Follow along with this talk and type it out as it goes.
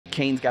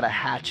Kane's got a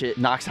hatchet.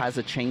 Knox has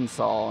a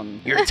chainsaw,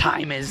 and your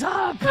time is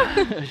up.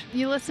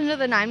 You listened to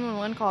the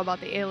 911 call about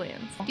the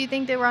aliens. Do you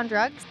think they were on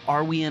drugs?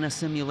 Are we in a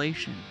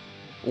simulation?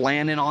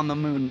 Landing on the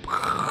moon.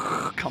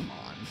 Come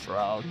on,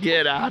 bro.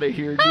 Get out of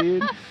here,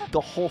 dude.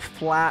 The whole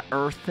flat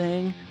Earth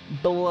thing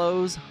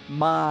blows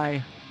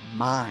my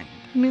mind.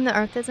 You mean the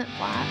Earth isn't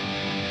flat?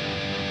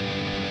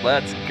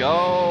 Let's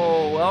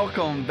go.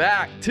 Welcome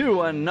back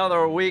to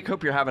another week.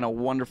 Hope you're having a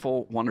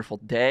wonderful, wonderful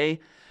day.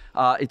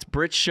 It's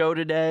Britt's show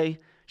today.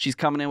 She's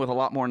coming in with a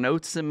lot more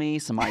notes than me,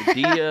 some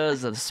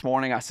ideas. This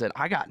morning I said,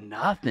 I got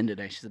nothing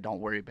today. She said, don't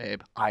worry,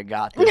 babe. I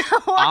got this.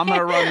 No, I'm going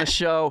to run the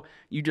show.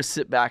 You just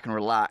sit back and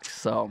relax.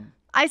 So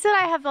I said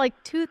I have like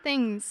two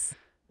things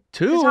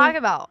to talk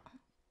about.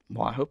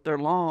 Well, I hope they're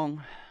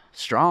long,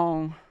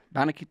 strong.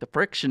 Bound to keep the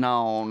friction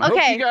on. Okay.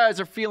 Hope you guys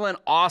are feeling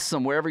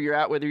awesome wherever you're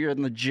at, whether you're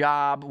in the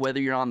job,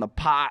 whether you're on the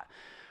pot,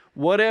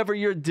 whatever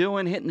you're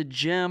doing, hitting the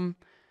gym.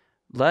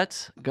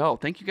 Let's go.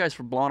 Thank you guys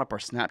for blowing up our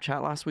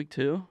Snapchat last week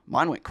too.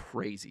 Mine went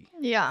crazy.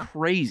 Yeah.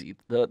 Crazy.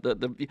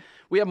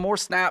 We have more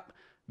Snap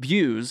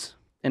views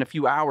in a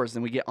few hours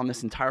than we get on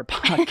this entire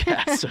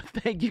podcast. So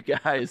thank you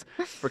guys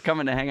for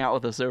coming to hang out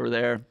with us over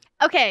there.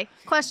 Okay,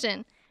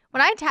 question.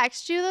 When I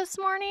texted you this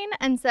morning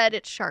and said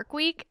it's Shark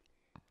Week,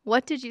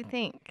 what did you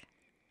think?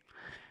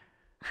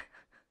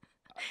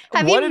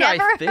 Have what you did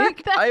never I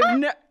think?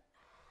 heard that?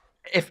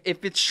 If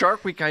it's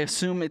Shark Week, I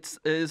assume it's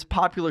a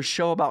popular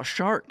show about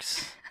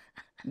sharks.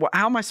 Well,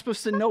 how am I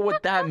supposed to know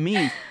what that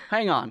means?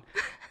 Hang on.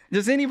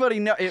 Does anybody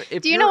know?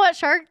 Do you know what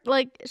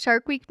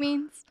Shark Week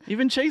means?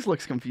 Even Chase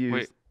looks confused.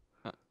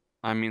 Wait,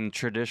 I mean,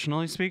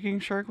 traditionally speaking,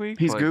 Shark Week?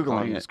 He's like Googling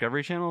on it.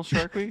 Discovery Channel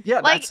Shark Week? Yeah,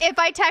 Like if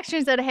I text you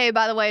and said, hey,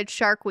 by the way, it's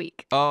Shark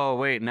Week. Oh,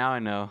 wait, now I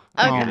know.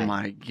 Okay. Oh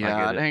my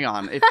God. Hang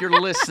on. If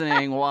you're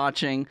listening,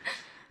 watching,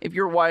 if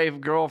your wife,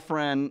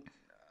 girlfriend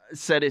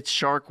said it's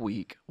Shark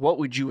Week, what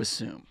would you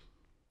assume?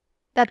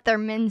 That they're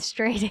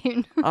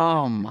menstruating.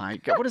 Oh my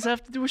God. What does that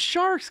have to do with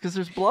sharks? Because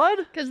there's blood?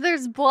 Because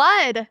there's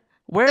blood.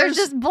 Where's There's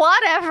just blood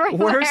everywhere.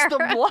 Where's the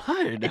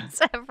blood?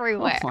 It's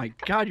everywhere. Oh my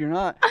God, you're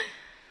not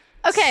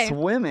Okay.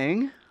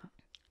 swimming.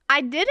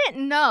 I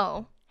didn't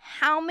know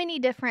how many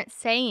different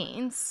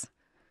sayings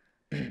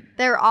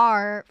there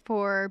are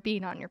for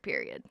being on your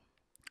period.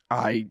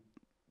 I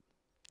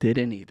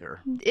didn't either.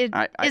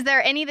 Is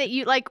there any that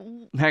you like?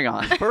 Hang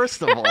on.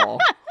 First of all,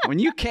 when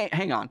you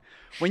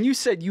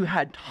said you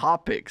had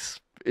topics,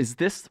 is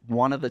this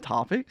one of the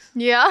topics?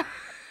 Yeah.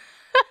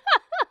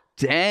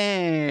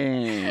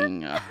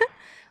 Dang.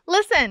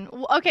 Listen.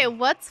 Okay.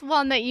 What's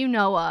one that you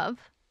know of?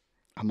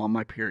 I'm on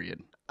my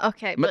period.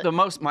 Okay. But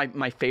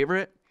my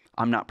favorite,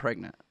 I'm not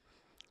pregnant.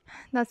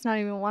 That's not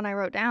even one I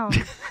wrote down.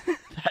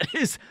 That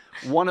is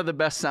one of the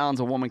best sounds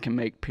a woman can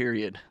make,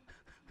 period.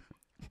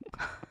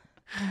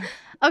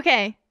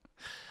 Okay.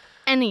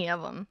 Any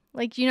of them.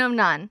 Like, you know,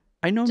 none.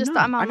 I know Just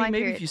none. I'm on I mean, my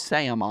maybe period. if you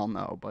say them, I'll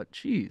know, but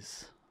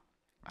geez.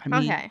 I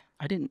mean, Okay.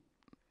 I didn't.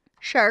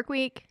 Shark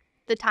Week.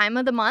 The time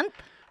of the month.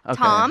 Okay,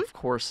 Tom. of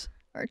course.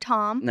 Or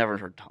Tom. Never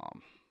heard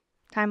Tom.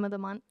 Time of the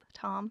month.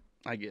 Tom.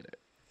 I get it.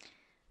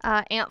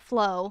 Aunt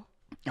Flo.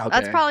 Okay.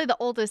 That's probably the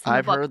oldest in the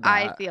I've book, heard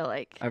I that. feel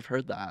like. I've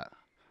heard that.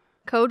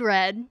 Code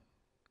Red.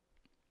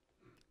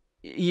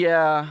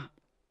 Yeah,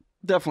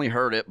 definitely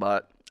heard it,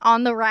 but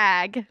On the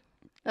Rag.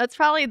 That's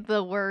probably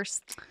the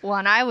worst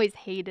one. I always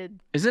hated.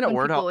 isn't it when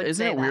weird people how would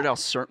say weird that. how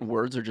certain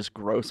words are just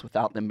gross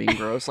without them being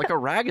gross? Like a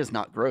rag is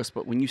not gross,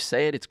 but when you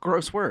say it, it's a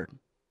gross word.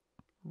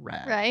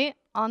 Rag. Right?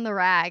 On the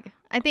Rag.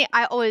 I think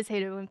I always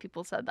hated when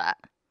people said that.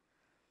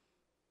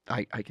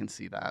 I can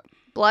see that.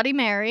 Bloody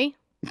Mary.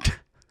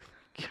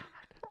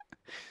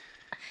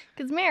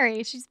 Because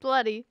Mary, she's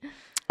bloody.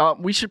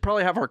 We should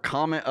probably have our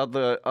comment of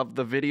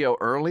the video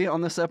early on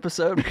this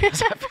episode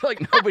because I feel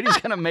like nobody's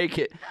gonna make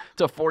it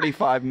to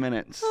 45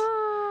 minutes.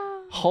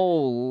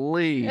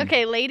 Holy.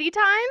 Okay, lady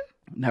time?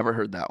 Never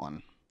heard that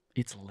one.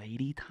 It's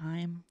lady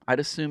time? I'd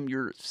assume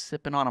you're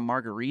sipping on a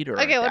margarita or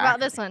Okay, a what about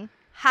this daiquiri. one?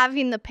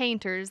 Having the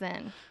painters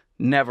in.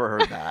 Never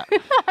heard that.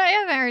 I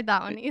haven't heard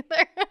that one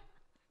either.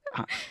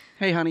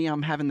 Hey, honey,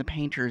 I'm having the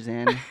painters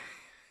in.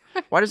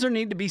 Why does there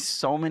need to be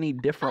so many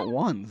different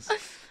ones?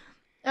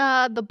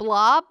 The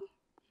Blob.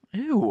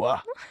 Ew.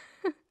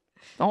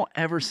 Don't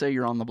ever say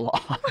you're on the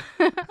block.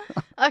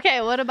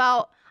 Okay, what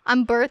about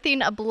I'm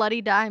birthing a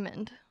bloody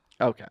diamond?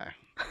 Okay.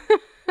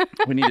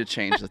 We need to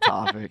change the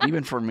topic.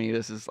 Even for me,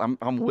 this is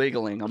I'm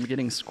wiggling. I'm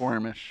getting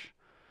squirmish.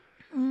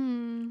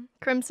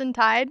 Crimson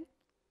Tide.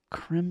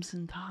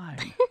 Crimson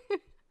Tide.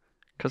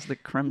 Because the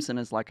crimson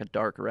is like a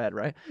dark red,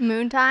 right?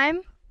 Moon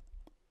Time.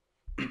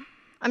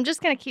 I'm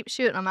just going to keep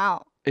shooting them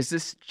out. Is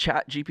this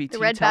Chat GPT The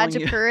Red telling Badge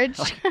of you? Courage.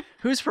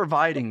 Who's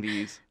providing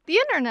these? The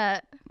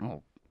internet.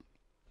 Oh,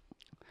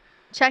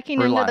 Checking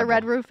into the Reliable.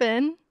 Red Roof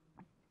Inn.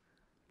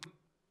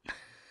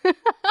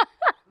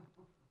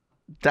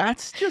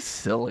 that's just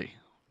silly.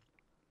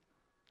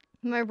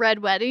 My Red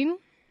Wedding.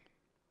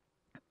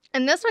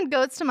 And this one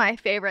goes to my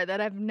favorite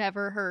that I've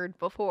never heard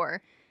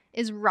before.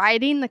 Is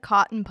riding the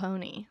cotton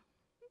pony.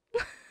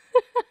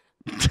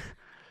 Because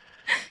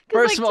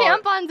First like of all,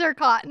 tampons are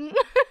cotton.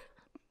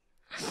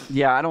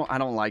 Yeah, I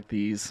don't like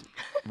these.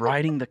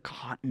 Riding the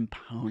cotton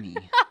pony.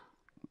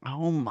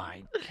 Oh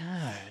my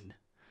God.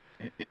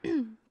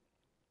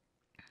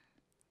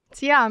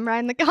 So yeah, I'm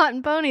riding the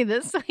cotton pony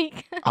this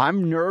week.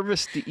 I'm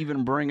nervous to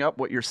even bring up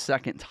what your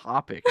second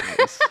topic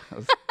is.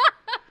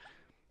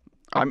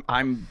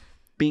 I'm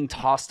being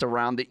tossed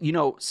around.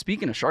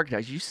 Speaking of shark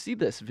attacks, you see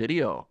this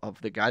video of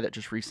the guy that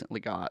just recently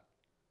got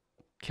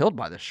killed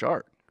by the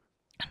shark.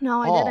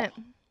 No, I didn't.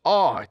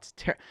 Oh, it's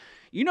terrible.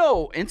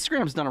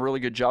 Instagram's done a really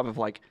good job of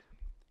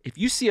if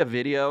you see a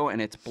video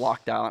and it's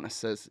blocked out and it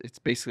says, it's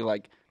basically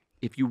like,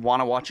 if you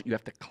want to watch it, you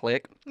have to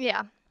click.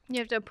 Yeah, you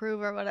have to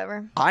approve or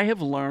whatever. I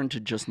have learned to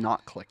just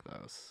not click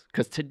those.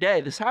 Because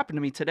this happened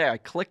to me today. I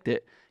clicked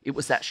it. It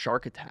was that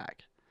shark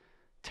attack.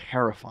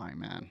 Terrifying,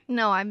 man.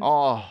 No,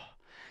 Oh,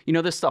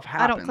 this stuff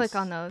happens. I don't click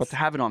on those. But to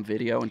have it on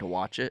video and to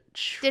watch it.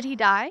 Did he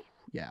die?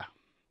 Yeah.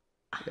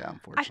 Yeah, I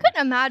unfortunately.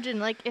 couldn't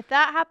imagine, if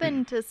that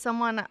happened to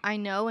someone I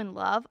know and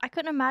love, I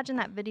couldn't imagine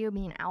that video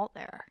being out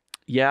there.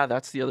 Yeah,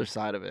 that's the other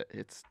side of it.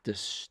 It's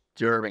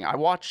disturbing. I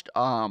watched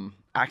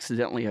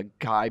accidentally a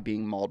guy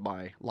being mauled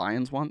by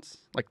lions once,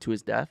 to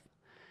his death.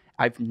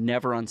 I've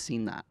never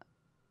unseen that.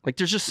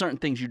 There's just certain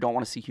things you don't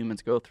want to see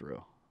humans go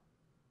through.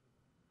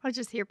 I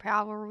just hear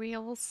Power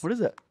Wheels. What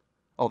is it?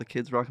 All the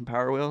kids rocking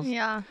Power Wheels?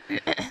 Yeah.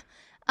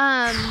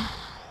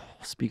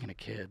 Speaking of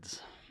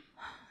kids.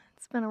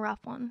 It's been a rough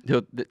one.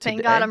 Today,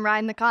 Thank God I'm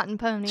riding the cotton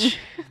pony.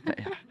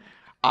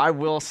 I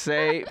will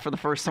say, for the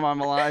first time in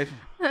my life,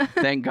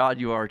 thank God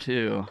you are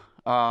too.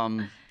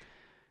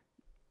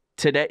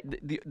 Today,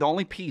 the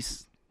only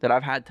peace that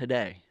I've had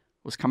today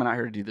was coming out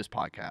here to do this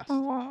podcast.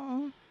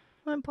 Oh,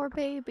 my poor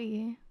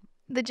baby.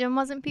 The gym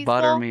wasn't peaceful?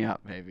 Butter me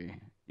up, baby.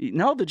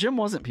 No, the gym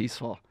wasn't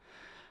peaceful.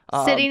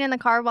 Sitting in the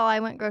car while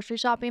I went grocery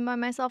shopping by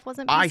myself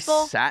wasn't peaceful?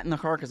 I sat in the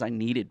car because I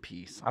needed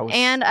peace.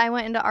 And I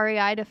went into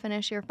REI to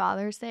finish your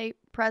Father's Day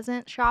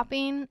present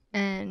shopping,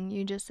 and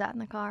you just sat in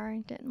the car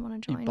and didn't want to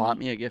join me. You bought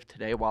me a gift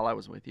today while I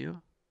was with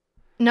you?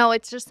 No,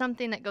 it's just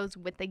something that goes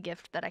with the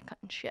gift that I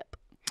couldn't ship.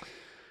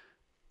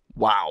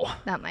 Wow.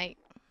 That might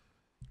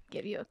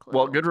give you a clue.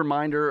 Well, good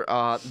reminder,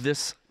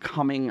 this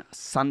coming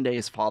Sunday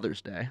is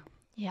Father's Day.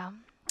 Yeah.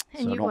 So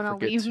And you don't want to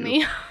forget leave to.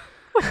 me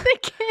with the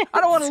kids. I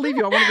don't want to leave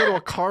you. I want to go to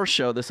a car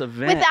show, this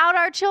event. Without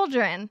our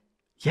children.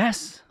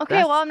 Yes.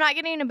 Okay, well, I'm not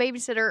getting a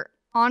babysitter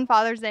on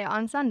Father's Day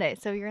on Sunday,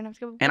 so you're going to have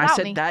to go without And I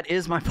said, me. that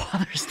is my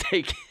Father's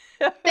Day.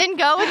 Then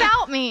go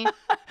without me.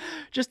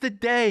 Just a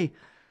day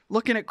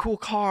looking at cool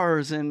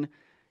cars and,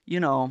 You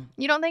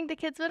don't think the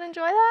kids would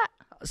enjoy that?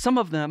 some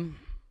of them,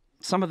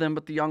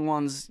 but the young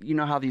ones, you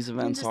know how these You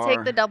events just are.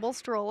 take the double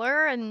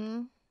stroller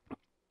and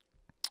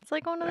it's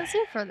like going to the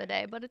zoo for the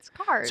day, but it's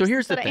cars So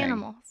here's the instead of thing.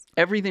 animals.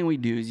 Everything we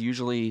do is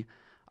usually,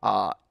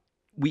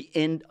 we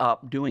end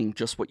up doing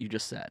just what you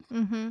just said.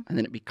 Mm-hmm. And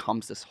then it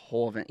becomes this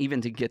whole event.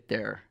 Even to get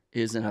there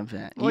is an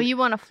event. Well, you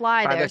want to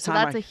fly by there, the so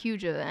time that's a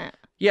huge event.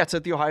 Yeah, it's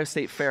at the Ohio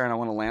State Fair, and I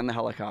want to land the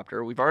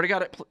helicopter. We've already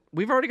got it.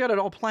 We've already got it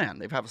all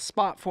planned. They have a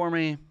spot for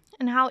me.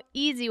 And how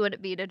easy would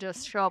it be to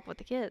just show up with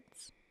the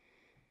kids?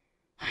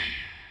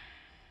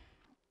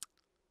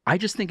 I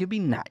just think it'd be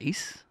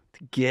nice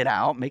to get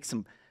out, make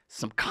some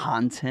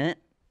content,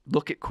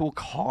 look at cool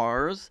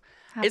cars.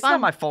 Have It's fun.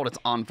 not my fault. It's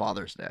on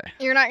Father's Day.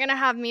 You're not going to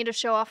have me to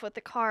show off with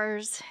the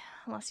cars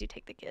unless you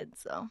take the kids,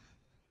 so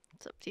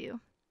it's up to you.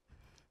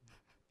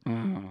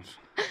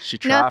 She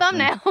No trapped me.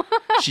 thumbnail.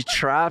 She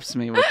traps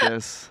me with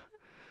this.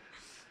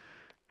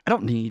 I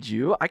don't need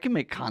you. I can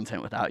make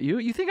content without you.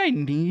 You think I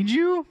need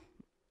you?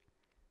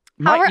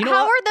 How You know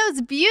what? are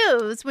those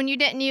views when you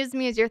didn't use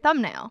me as your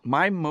thumbnail?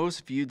 My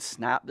most viewed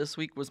snap this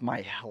week was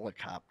my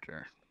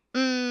helicopter.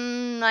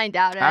 I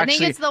doubt it. I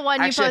think it's the one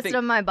you Actually, I posted think-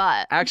 of my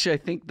butt. Actually,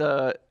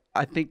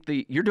 I think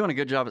you're doing a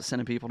good job at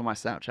sending people to my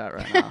Snapchat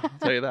right now. I'll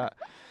tell you that.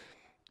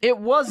 It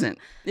wasn't.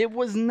 It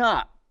was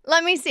not.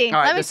 Let me see. All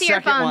right, Let me the see your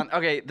second phone. one.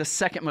 Okay, the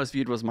second most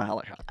viewed was my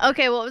helicopter.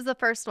 Okay, what was the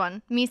first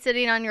one? Me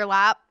sitting on your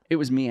lap? It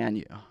was me and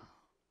you.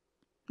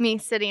 Me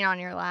sitting on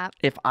your lap?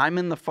 If I'm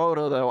in the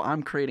photo though,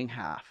 I'm creating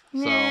half.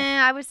 So.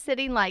 Nah, I was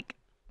sitting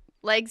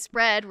legs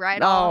spread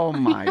right Oh off.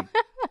 my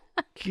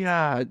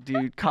god,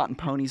 dude! Cotton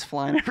ponies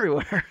flying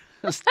everywhere.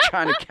 Just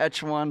trying to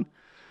catch one.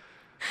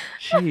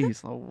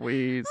 Jeez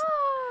Louise.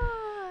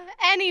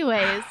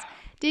 Anyways,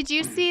 did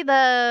you see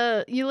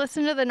you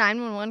listened to the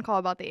 911 call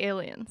about the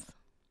aliens?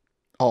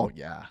 Oh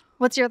yeah.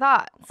 What's your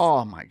thoughts?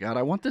 Oh my god,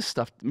 I want this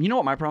stuff. You know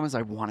what my problem is?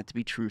 I want it to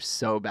be true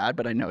so bad,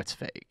 but I know it's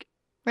fake.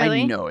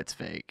 Really? I know it's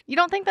fake. You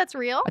don't think that's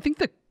real? I think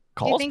the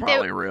call's think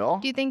probably real.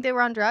 Do you think they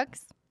were on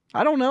drugs?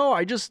 I don't know.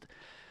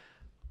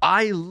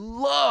 I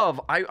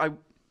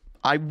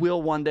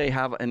will one day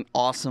have an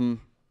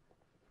awesome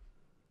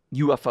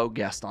UFO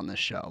guest on this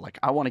show.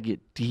 I want to get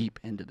deep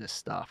into this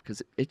stuff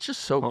because it's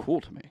just so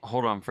cool to me.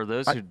 Hold on. For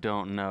those who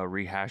don't know,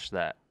 rehash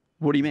that.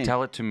 What do you mean?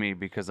 Tell it to me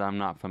because I'm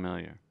not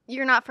familiar.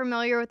 You're not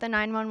familiar with the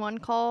 911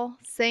 call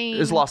saying...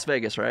 It's Las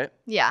Vegas, right?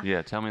 Yeah.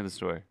 Yeah, tell me the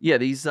story. Yeah,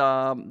 these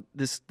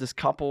this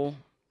couple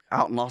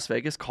out in Las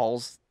Vegas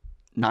calls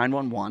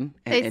 911.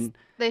 And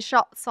They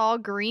saw a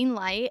green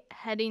light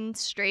heading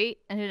straight,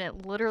 and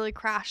it literally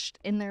crashed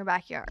in their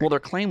backyard. well, their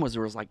claim was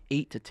there was like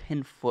 8 to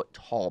 10 foot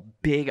tall,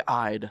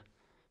 big-eyed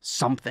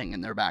something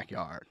in their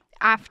backyard.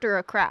 After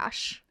a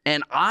crash.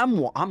 And I'm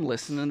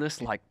listening to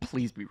this like,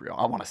 please be real.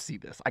 I want to see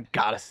this. I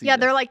gotta see. Yeah,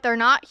 this. they're like, they're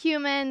not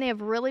human. They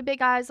have really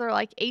big eyes. They're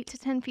like 8 to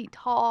 10 feet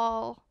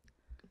tall.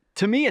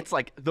 To me, it's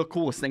like the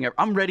coolest thing ever.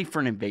 I'm ready for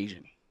an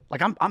invasion.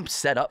 Like I'm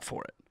set up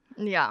for it.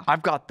 Yeah.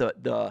 I've got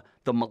the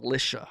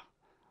militia,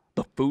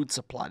 the food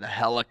supply, the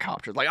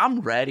helicopters. Like I'm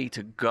ready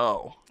to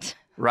go,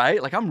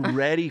 right? Like I'm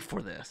ready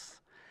for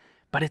this.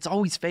 But it's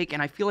always fake,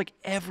 and I feel like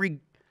every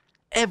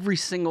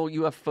single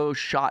UFO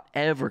shot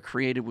ever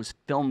created was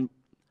filmed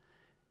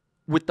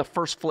with the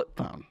first flip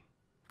phone.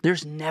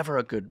 There's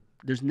never good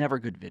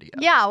video.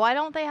 Yeah, why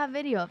don't they have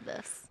video of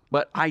this?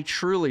 But I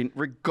truly,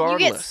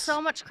 regardless, You get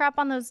so much crap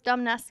on those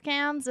dumb Nest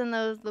cams and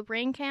the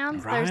brain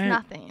cams. There's Right?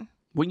 nothing.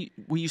 when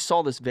you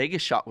saw this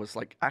Vegas shot was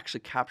like actually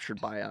captured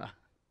by a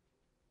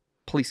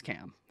police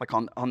cam, like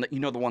on the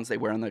the ones they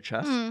wear on their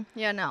chest.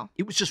 Yeah, no.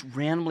 It was just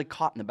randomly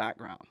caught in the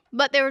background.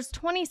 But there was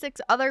 26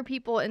 other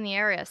people in the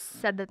area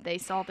said that they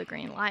saw the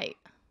green light.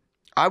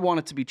 I want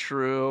it to be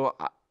true.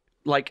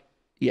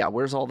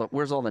 Where's all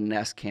the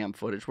Nest cam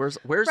footage? Where's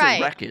Right.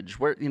 the wreckage?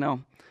 Where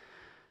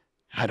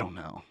I don't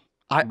know.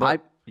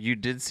 You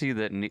did see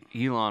that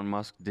Elon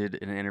Musk did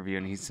an interview,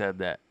 and he said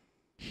that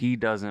he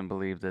doesn't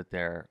believe that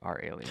there are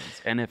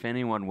aliens. And if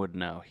anyone would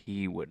know,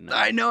 he would know.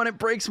 I know, and it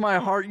breaks my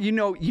heart. You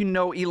know,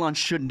 Elon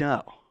should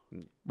know,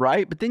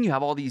 right? But then you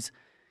have all these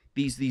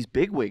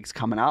bigwigs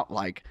coming out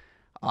like,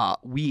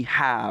 we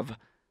have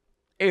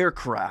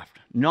aircraft,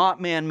 not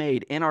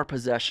man-made, in our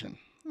possession,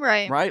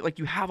 Right. right? Like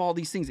you have all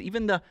these things.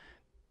 Even the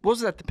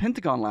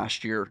Pentagon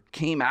last year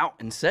came out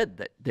and said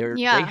that they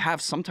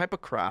have some type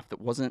of craft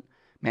that wasn't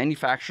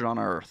manufactured on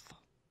Earth,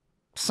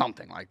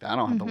 something like that. I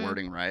don't have the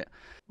wording right.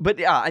 But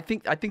yeah, I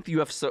think the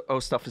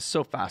UFO stuff is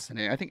so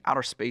fascinating. I think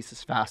outer space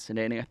is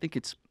fascinating. I think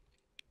it's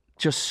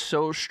just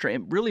so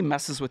strange. It really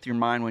messes with your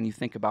mind when you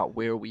think about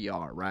where we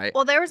are, right?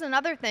 Well, there was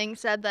another thing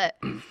said that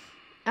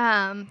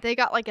they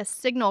got like a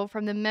signal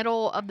from the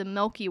middle of the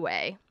Milky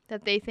Way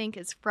that they think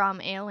is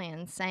from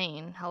aliens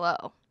saying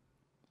hello.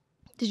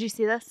 Did you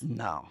see this?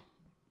 No.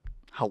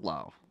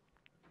 Hello.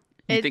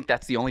 You think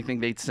that's the only thing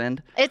they'd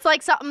send? It's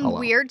like something Hello.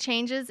 weird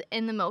changes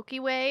in the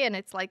Milky Way, and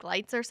it's like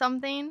lights or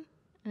something,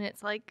 and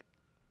it's like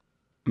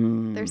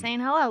they're saying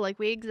hello, like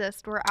we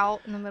exist. We're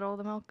out in the middle of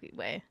the Milky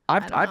Way.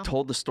 I've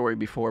told the story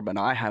before, but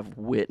I have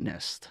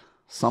witnessed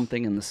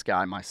something in the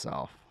sky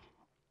myself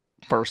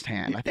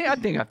firsthand. I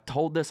think I've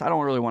told this. I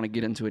don't really want to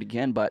get into it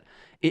again, but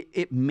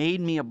it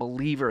made me a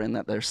believer in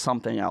that there's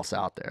something else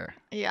out there.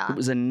 Yeah. It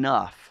was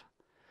enough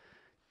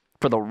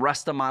for the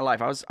rest of my life.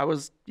 I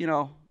was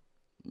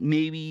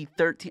maybe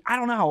 13. I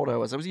don't know how old I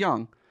was. I was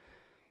young.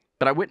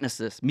 But I witnessed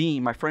this.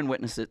 My friend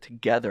witnessed it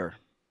together.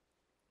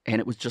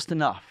 And it was just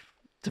enough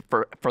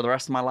for the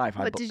rest of my life.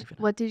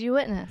 What did you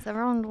witness?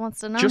 Everyone wants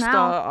to know just,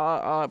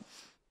 now.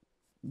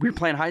 we were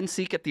playing hide and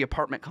seek at the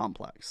apartment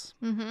complex.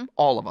 Mm-hmm.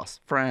 All of us.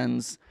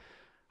 Friends.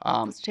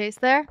 Was Chase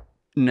there?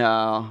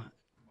 No.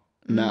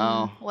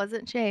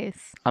 Wasn't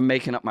Chase. I'm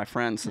making up my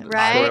friends.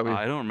 Right?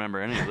 I don't remember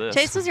any of this.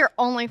 Chase was your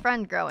only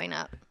friend growing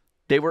up.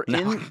 They were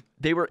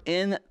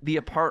in the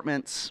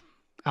apartments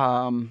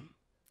The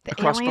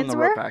across from aliens the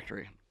were? rope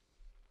factory.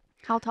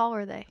 How tall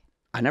were they?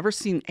 I never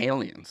seen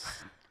aliens,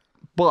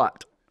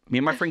 but me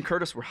and my friend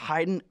Curtis were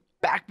hiding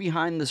back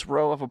behind this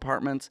row of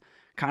apartments,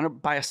 kind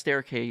of by a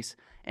staircase,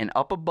 and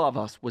up above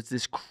us was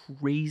this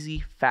crazy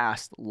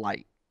fast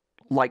light,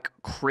 like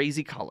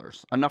crazy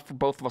colors, enough for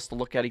both of us to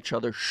look at each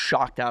other,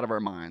 shocked out of our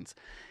minds.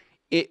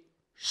 It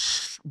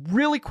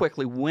really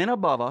quickly went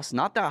above us,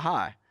 not that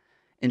high,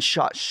 and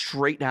shot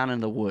straight down in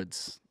the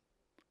woods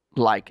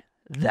like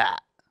that.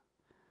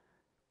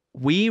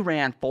 We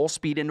ran full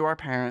speed into our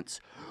parents.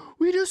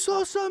 We just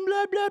saw some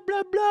blah, blah,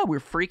 blah, blah. We're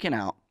freaking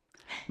out.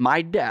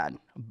 My dad,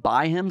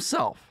 by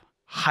himself,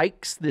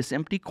 hikes this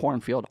empty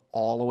cornfield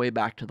all the way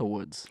back to the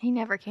woods. He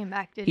never came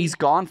back, did he? He's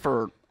gone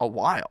for a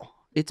while.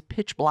 It's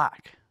pitch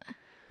black.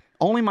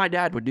 Only my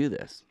dad would do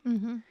this.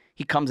 Mm-hmm.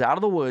 He comes out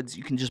of the woods.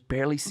 You can just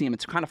barely see him.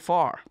 It's kind of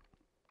far.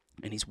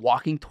 And he's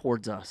walking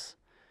towards us,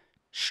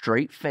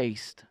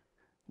 straight-faced.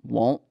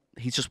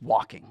 He's just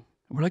walking.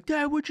 We're like,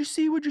 Dad, what'd you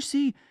see? What'd you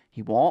see?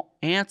 He won't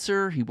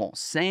answer. He won't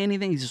say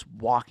anything. He's just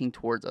walking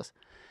towards us.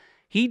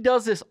 He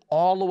does this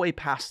all the way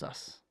past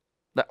us.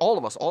 That all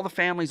of us, all the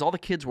families, all the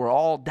kids were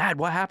all, Dad,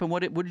 what happened?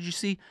 What did you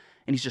see?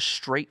 And he's just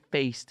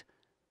straight-faced,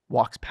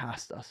 walks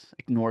past us,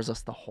 ignores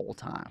us the whole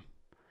time.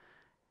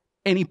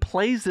 And he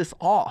plays this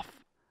off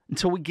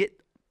until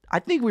I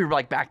think we were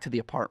like back to the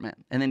apartment.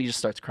 And then he just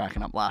starts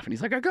cracking up laughing.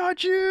 He's like, I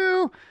got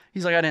you.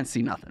 He's like, I didn't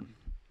see nothing.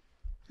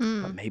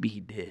 But maybe he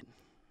did.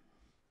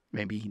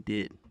 Maybe he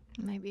did.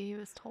 Maybe he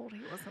was told he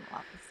wasn't allowed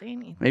to say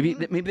anything. Maybe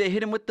they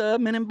hit him with the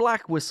Men in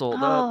Black whistle.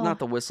 Not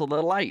the whistle,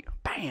 the light.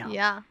 Bam.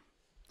 Yeah.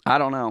 I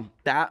don't know.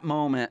 That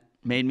moment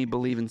made me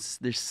believe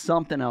there's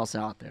something else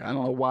out there. I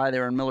don't know why they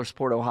were in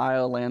Millersport,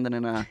 Ohio, landing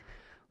in a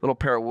little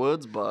pair of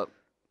woods, but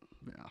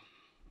yeah.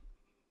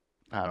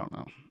 I don't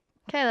know.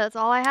 Okay, that's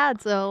all I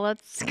had. So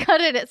let's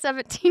cut it at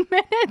 17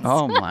 minutes.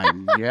 Oh my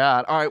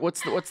God! All right,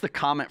 what's the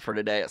comment for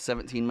today at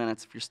 17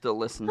 minutes? If you're still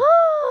listening.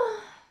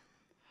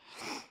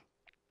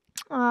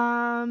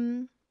 I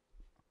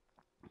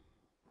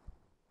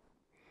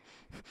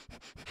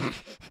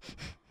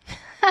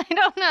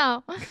don't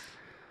know.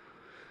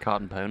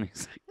 Cotton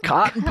ponies.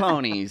 Cotton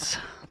ponies.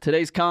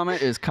 Today's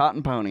comment is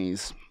cotton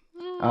ponies.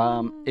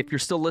 If you're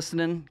still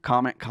listening,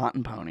 comment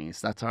cotton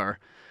ponies. That's our.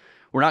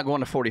 We're not going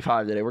to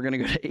 45 today. We're going to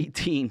go to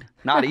 18.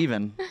 Not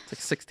even. It's like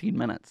 16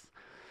 minutes.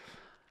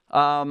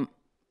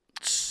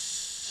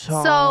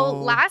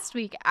 So last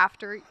week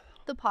after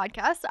the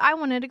podcast, I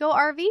wanted to go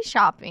RV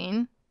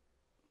shopping.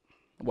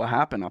 What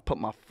happened? I put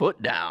my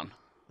foot down.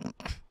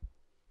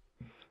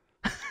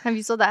 Have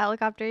you sold that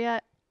helicopter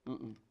yet?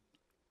 Mm-mm.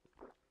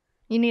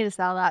 You need to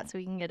sell that so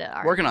we can get it.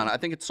 Working on it. I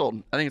think it's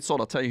sold.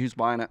 I'll tell you who's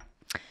buying it.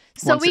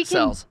 So once it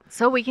sells.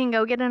 So we can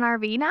go get an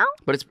RV now?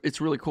 But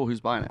it's really cool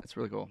who's buying it. It's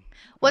really cool.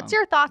 What's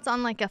your thoughts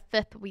on like a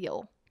fifth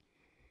wheel?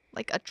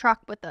 Like a truck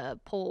with a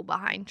pole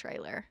behind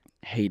trailer.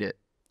 Hate it.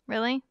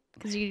 Really?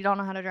 Because you don't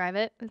know how to drive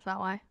it? Is that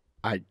why?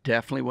 I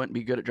definitely wouldn't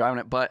be good at driving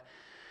it, but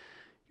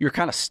you're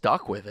kind of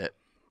stuck with it.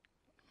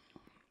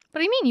 What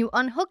do you mean? You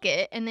unhook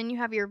it and then you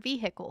have your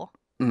vehicle.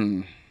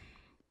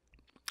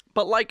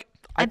 But like,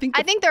 I think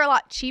they're a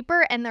lot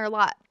cheaper and they're a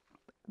lot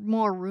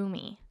more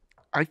roomy.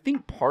 I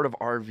think part of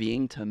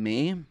RVing to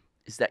me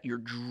is that you're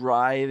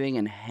driving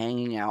and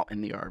hanging out in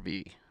the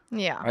RV.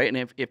 Yeah. Right?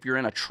 And if you're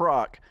in a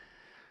truck,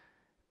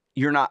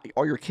 you're not,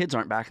 all your kids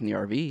aren't back in the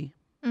RV,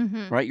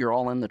 right? You're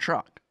all in the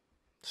truck.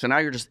 So now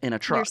you're just in a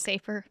truck. You're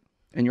safer.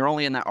 And you're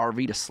only in that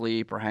RV to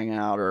sleep or hang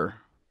out or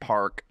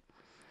park.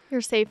 You're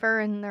safer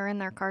and they're in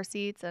their car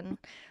seats. And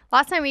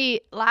last time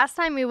we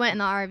went in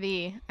the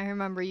RV, I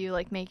remember you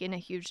like making a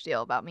huge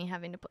deal about me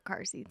having to put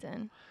car seats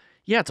in.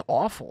 Yeah, it's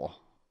awful.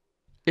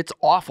 It's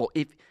awful.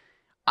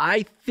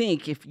 I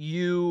think if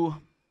you...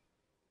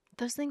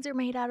 Those things are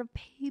made out of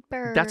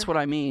paper. That's what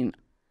I mean.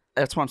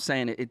 That's what I'm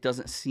saying. It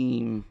doesn't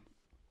seem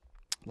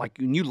like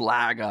when you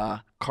lag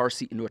a car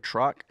seat into a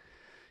truck,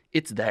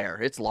 it's there.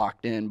 It's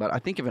locked in. But I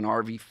think if an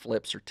RV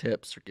flips or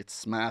tips or gets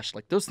smashed,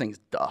 like those things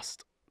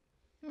dust.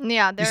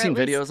 Yeah. You've seen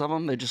videos of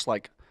them? They're just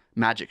like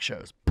magic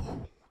shows.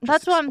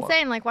 That's what I'm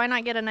saying. Like, why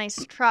not get a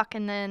nice truck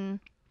and then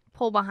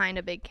pull behind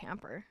a big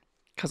camper?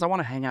 Because I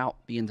want to hang out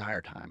the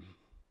entire time.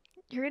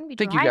 You're going to be I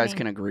think driving. you guys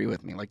can agree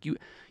with me. Like you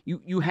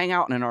hang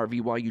out in an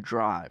RV while you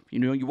drive. You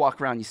know, you walk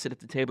around, you sit at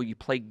the table, you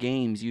play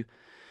games, you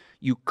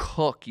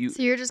cook.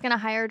 So you're just going to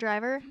hire a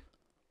driver?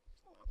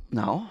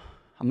 No,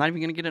 I'm not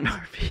even going to get an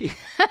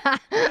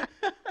RV.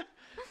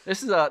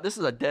 This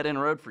is a dead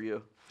end road for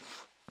you.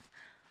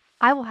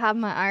 I will have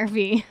my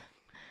RV,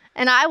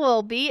 and I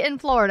will be in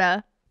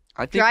Florida,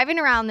 driving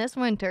around this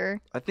winter.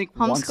 I think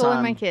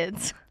homeschooling my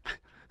kids.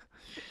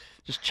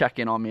 Just check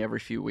in on me every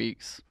few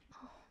weeks.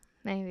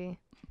 Maybe.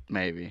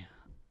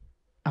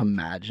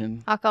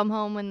 Imagine. I'll come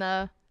home when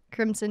the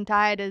Crimson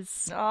Tide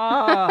is...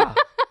 The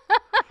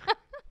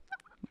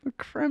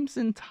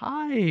Crimson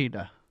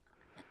Tide.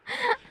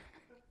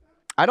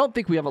 I don't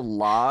think we have a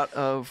lot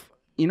of...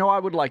 You know, I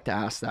would like to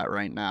ask that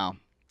right now.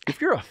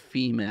 If you're a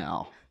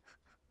female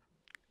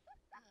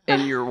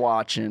and you're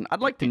watching,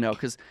 I'd like to know,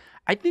 because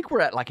I think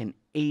we're at like an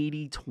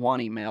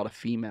 80-20 male to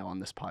female on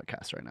this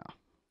podcast right now.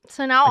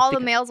 So now all the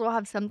males will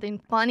have something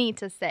funny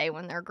to say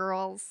when they're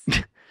girls.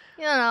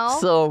 You know?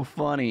 So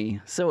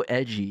funny. So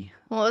edgy.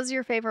 What was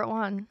your favorite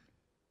one?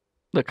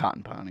 The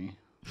cotton pony.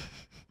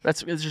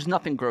 There's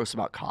nothing gross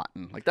about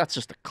cotton. Like, that's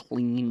just a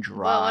clean,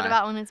 dry. Well, what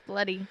about when it's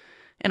bloody?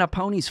 And a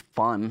pony's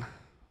fun.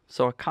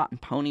 So a cotton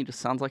pony just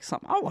sounds like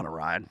something I want to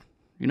ride.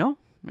 You know?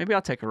 Maybe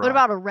I'll take a ride. What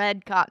about a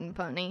red cotton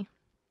pony?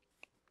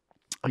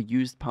 A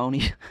used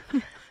pony?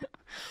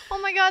 Oh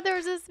my God, there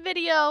was this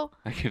video.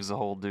 That gives a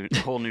whole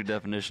new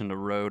definition to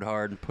rode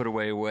hard and put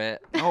away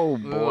wet. Oh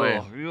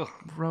boy. Ugh.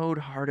 Rode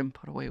hard and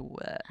put away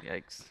wet.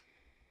 Yikes.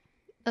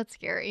 That's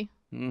scary.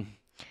 Mm.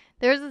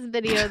 There's this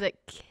video that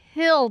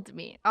killed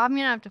me. I'm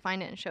going to have to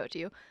find it and show it to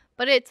you.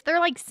 But they're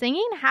like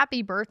singing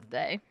happy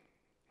birthday.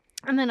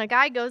 And then a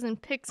guy goes and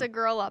picks a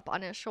girl up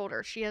on his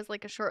shoulder. She has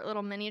like a short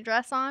little mini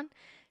dress on.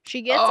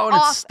 She gets and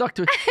off, it's stuck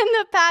to and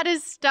the pad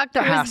is stuck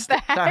to his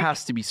back. That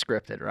has to be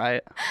scripted,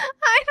 right?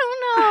 I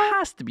don't know. It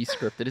has to be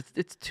scripted.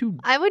 It's too...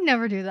 I would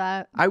never do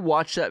that. I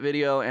watched that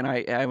video and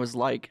I was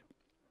like,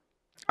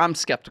 I'm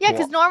skeptical. Yeah,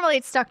 because normally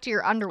it's stuck to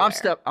your underwear.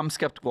 I'm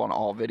skeptical on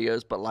all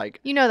videos, but like...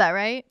 You know that,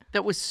 right?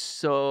 That was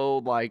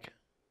so like...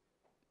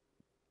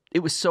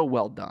 It was so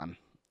well done.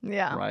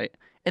 Yeah. Right?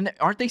 And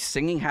aren't they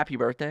singing happy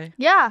birthday?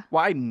 Yeah.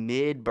 Why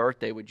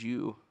mid-birthday would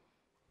you...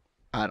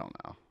 I don't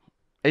know.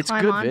 It's a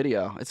Climb good on?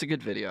 video. It's a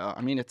good video.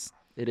 I mean, it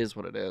is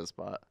what it is,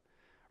 but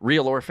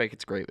real or fake,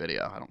 it's a great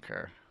video. I don't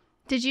care.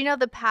 Did you know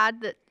the pad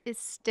that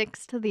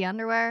sticks to the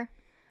underwear?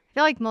 I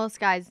feel like most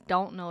guys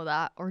don't know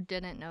that or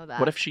didn't know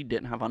that. What if she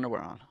didn't have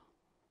underwear on?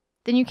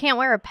 Then you can't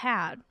wear a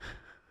pad.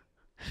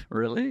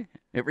 Really?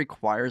 It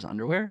requires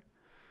underwear?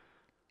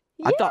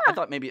 Yeah. I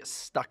thought maybe it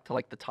stuck to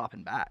like the top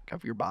and back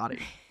of your body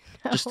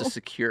just to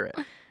secure it.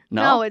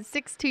 No, it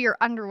sticks to your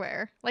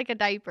underwear like a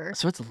diaper.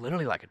 So it's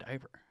literally like a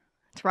diaper.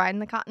 It's riding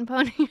the cotton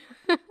pony.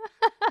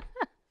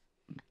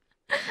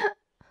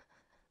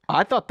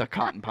 I thought the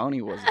cotton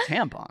pony was a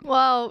tampon.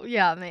 Well,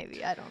 yeah,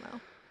 maybe. I don't know. Oh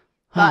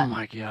But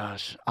my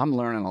gosh. I'm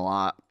learning a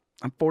lot.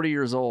 I'm 40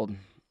 years old.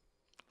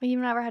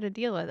 you've never had to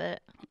deal with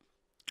it.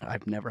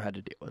 I've never had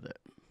to deal with it.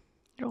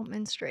 You don't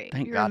menstruate.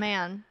 Thank You're God. a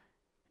man.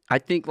 I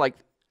think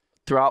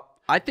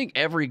I think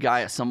every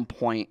guy at some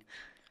point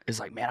is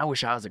like, man, I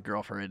wish I was a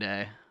girl for a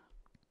day.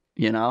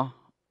 You know?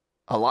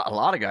 A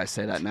lot of guys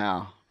say that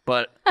now.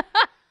 But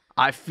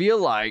I feel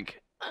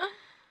like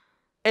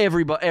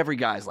every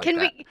guy's like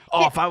that.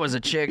 If I was a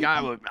chick,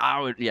 I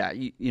would, yeah,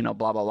 you know,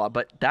 blah, blah, blah.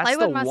 But that's Play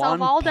the with myself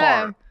one all day.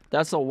 part.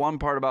 That's the one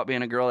part about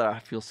being a girl that I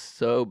feel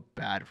so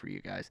bad for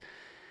you guys.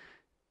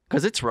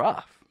 Because it's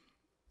rough.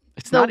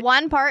 It's The not.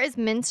 one part is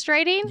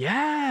menstruating?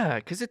 Yeah,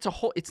 because it's How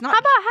about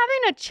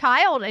having a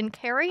child and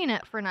carrying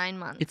it for 9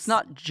 months? It's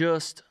not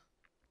just.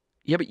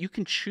 Yeah, but you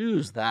can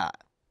choose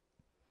that.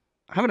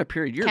 Having a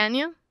period, Can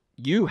you?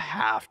 you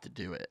have to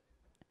do it.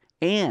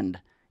 And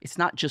it's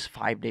not just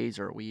 5 days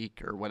or a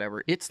week or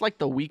whatever. It's like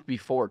the week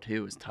before,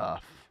 too, is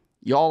tough.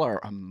 Y'all are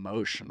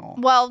emotional.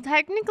 Well,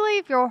 technically,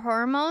 if your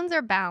hormones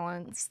are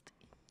balanced,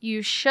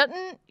 your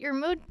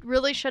mood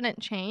really shouldn't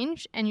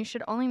change, and you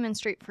should only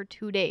menstruate for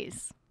 2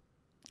 days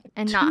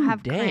and not 2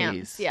 have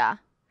cramps. days? Yeah.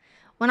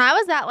 When I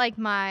was at like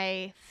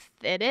my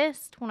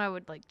fittest, when I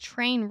would like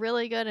train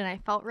really good and I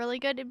felt really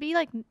good, it'd be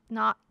like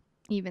not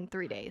even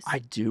 3 days. I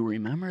do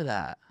remember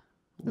that.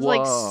 It was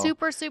like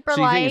super, super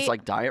So you light. think it's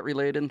like diet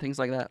related and things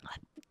like that?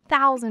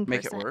 1,000%.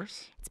 Make it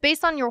worse? It's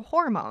based on your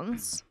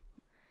hormones,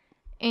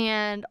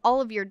 and all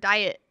of your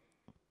diet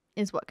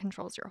is what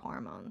controls your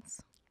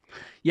hormones.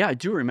 Yeah, I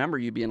do remember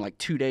you being like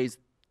 2 days,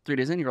 3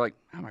 days in, you're like,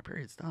 oh, my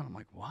period's done. I'm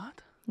like,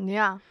 what?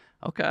 Yeah.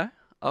 Okay.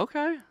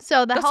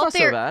 So That's not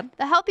so bad.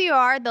 the healthier you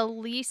are, the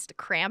least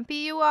crampy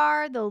you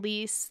are, the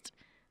least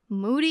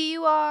moody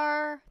you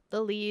are, the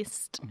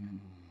least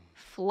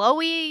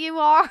flowy you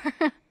are.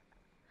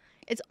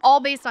 It's all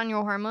based on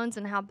your hormones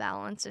and how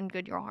balanced and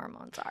good your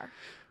hormones are.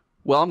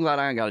 Well, I'm glad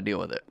I ain't got to deal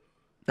with it.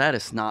 That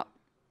is not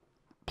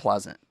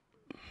pleasant.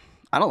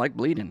 I don't like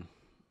bleeding.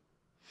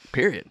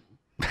 Period.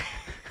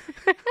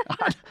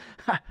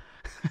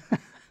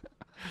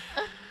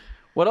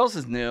 What else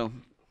is new?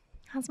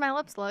 How's my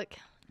lips look?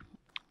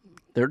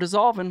 They're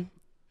dissolving.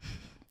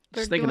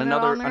 They're Just thinking doing it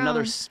on their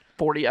another own.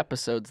 40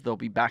 episodes, they'll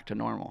be back to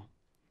normal.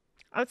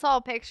 I saw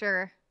a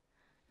picture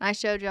and I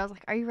showed you. I was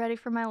like, are you ready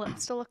for my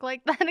lips to look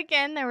like that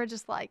again? They were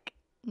just like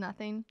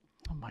nothing.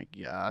 Oh my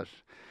gosh.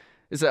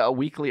 Is that a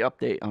weekly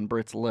update on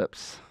Britt's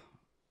lips?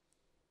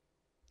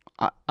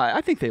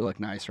 I think they look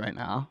nice right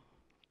now.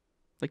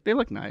 Like they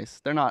look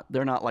nice. They're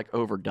not like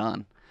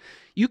overdone.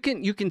 You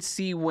can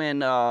see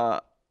when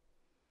a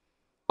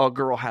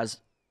girl has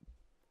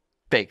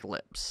fake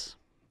lips.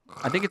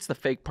 I think it's the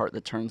fake part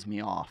that turns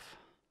me off.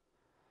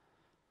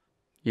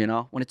 You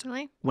know, when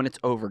it's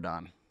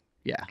overdone.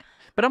 Yeah.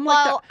 But I'm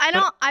like Well,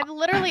 that. I've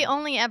literally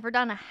only ever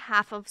done a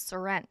half of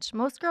syringe.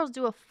 Most girls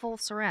do a full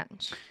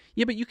syringe.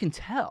 Yeah, but you can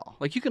tell.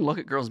 Like you can look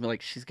at girls and be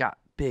like, she's got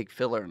big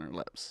filler in her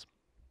lips.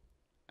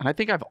 And I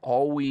think I've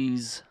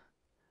always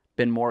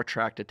been more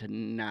attracted to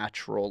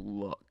natural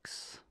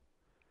looks.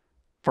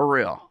 For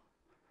real.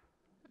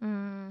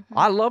 Mm-hmm.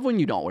 I love when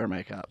you don't wear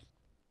makeup.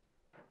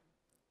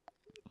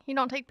 You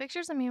don't take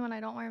pictures of me when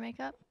I don't wear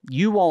makeup?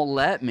 You won't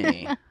let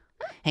me.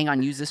 Hang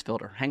on, use this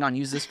filter. Hang on,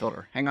 use this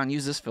filter. Hang on,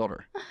 use this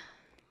filter.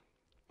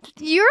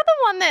 You're the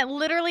one that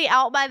literally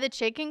out by the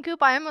chicken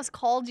coop. I almost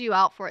called you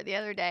out for it the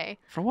other day.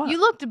 For what? You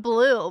looked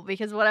blue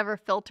because whatever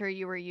filter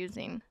you were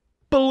using.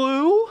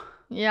 Blue?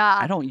 Yeah.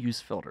 I don't use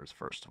filters,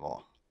 first of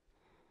all.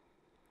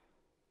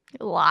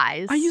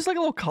 Lies. I use like a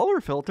little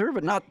color filter,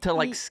 but not to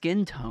like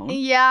skin tone.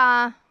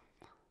 Yeah.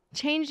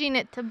 Changing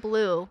it to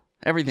blue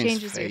Everything's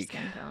changes your fake.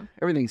 skin tone.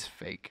 Everything's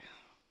fake.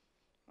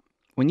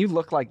 When you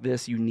look like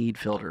this, you need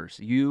filters.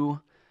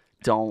 You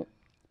don't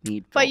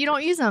need filters. But you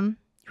don't use them.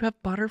 You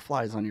have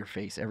butterflies on your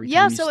face every time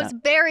Yeah, you so snap.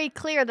 it's very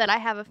clear that I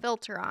have a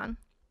filter on.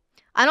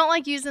 I don't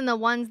like using the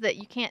ones that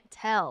you can't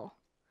tell.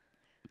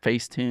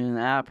 Facetune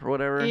app or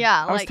whatever.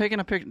 Yeah, I was like- taking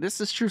a picture.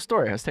 This is a true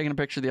story. I was taking a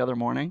picture the other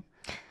morning.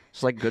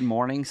 It's like good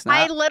morning I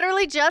snap.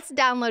 literally just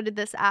downloaded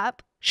this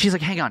app. She's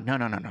like, hang on. No.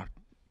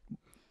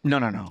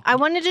 I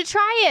wanted to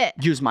try it.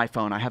 Use my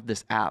phone. I have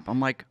this app. I'm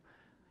like,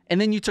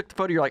 and then you took the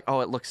photo. You're like,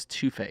 oh, it looks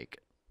too fake.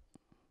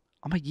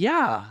 I'm like,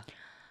 yeah.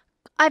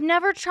 I've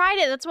never tried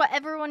it. That's what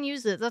everyone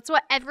uses. That's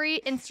what every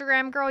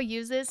Instagram girl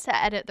uses to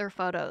edit their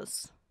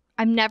photos.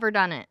 I've never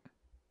done it.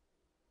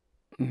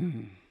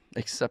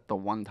 Except the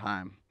one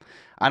time.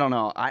 I don't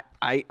know.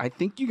 I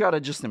think you got to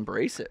just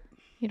embrace it.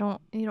 You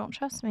don't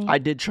trust me. I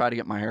did try to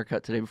get my hair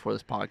cut today before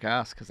this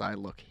podcast because I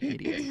look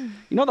hideous. You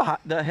know,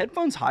 the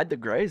headphones hide the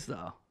grays,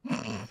 though.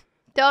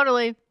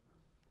 Totally.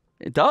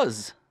 It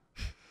does.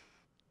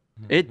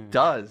 It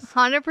does.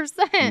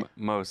 100%.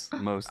 Most.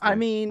 I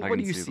mean, what can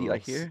do you see, the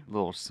like little here?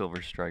 Little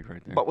silver strike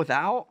right there. But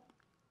without?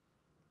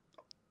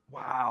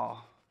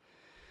 Wow.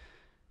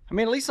 I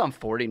mean, at least I'm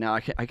 40 now.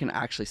 I can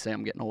actually say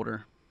I'm getting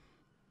older.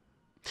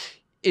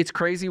 It's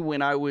crazy.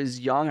 When I was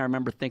young, I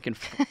remember thinking,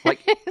 like,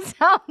 It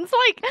sounds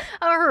like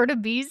a herd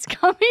of bees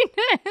coming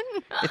in.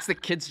 it's the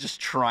kids just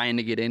trying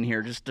to get in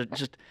here. Just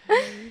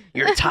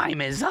your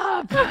time is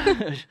up.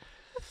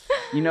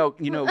 you know,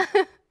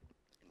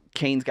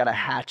 Kane's got a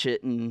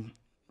hatchet and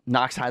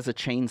Knox has a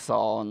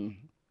chainsaw, and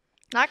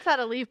Knox had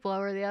a leaf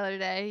blower the other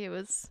day. It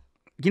was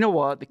you know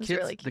what? was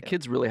really The cute.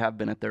 kids really have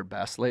been at their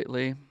best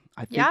lately.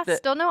 I think yeah, that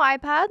still no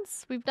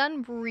iPads. We've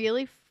done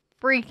really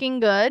freaking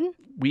good.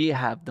 we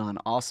have done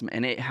awesome,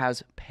 and it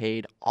has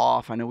paid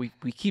off. I know we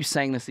keep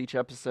saying this each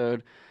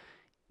episode.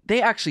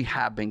 They actually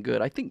have been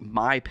good. I think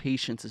my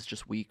patience is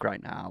just weak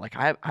right now. Like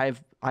I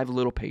have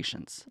little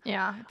patience.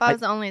 Yeah, if I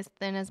was only as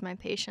thin as my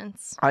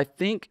patience. I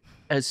think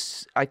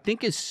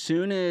as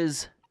soon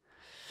as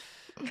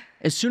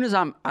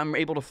I'm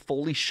able to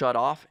fully shut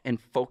off and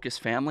focus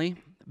family,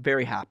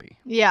 very happy.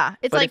 Yeah,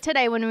 it's But like if-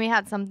 today when we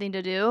had something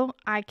to do.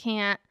 I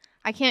can't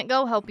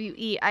go help you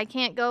eat. I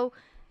can't go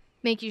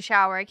make you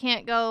shower. I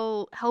can't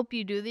go help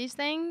you do these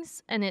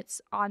things, and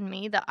it's on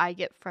me that I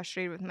get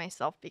frustrated with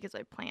myself because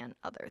I plan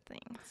other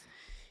things.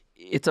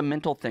 It's a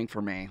mental thing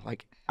for me.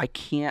 Like I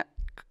can't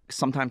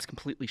sometimes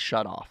completely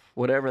shut off,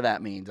 whatever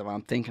that means. If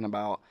I'm thinking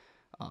about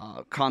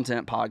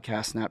content,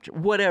 podcast, Snapchat,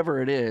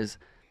 whatever it is,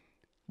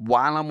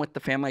 while I'm with the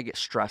family, I get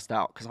stressed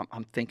out because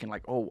I'm thinking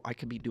like, oh, I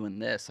could be doing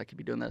this, I could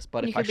be doing this.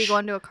 But You if could be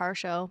going to a car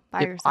show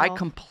by if yourself. I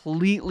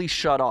completely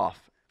shut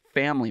off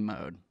family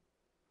mode,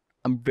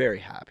 I'm very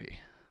happy.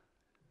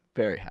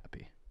 Very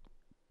happy.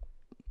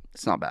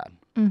 It's not bad.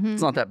 Mhm.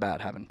 It's not that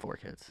bad having 4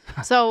 kids.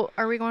 So,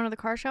 are we going to the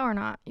car show or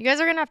not? You guys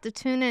are gonna have to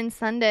tune in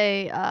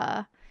Sunday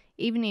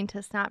evening to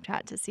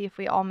Snapchat to see if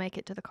we all make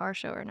it to the car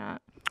show or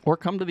not. Or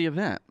come to the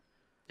event.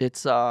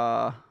 It's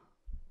at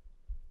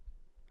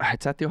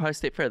the Ohio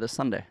State Fair this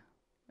Sunday.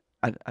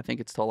 I think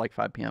it's till like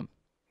 5 p.m.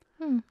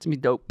 It's gonna be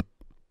dope.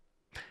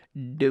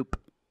 Dope.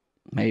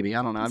 Maybe.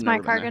 I don't know. Is I've my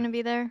never car been there. gonna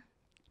be there?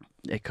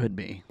 It could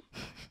be.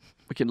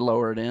 We could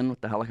lower it in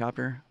with the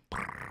helicopter.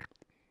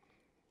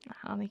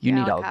 I don't think You your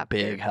need a helicopter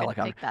big could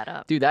helicopter. Pick that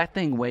up. Dude, that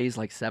thing weighs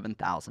like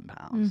 7,000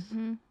 pounds.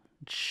 Mhm.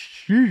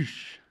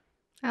 Sheesh.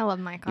 I love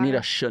my car. You need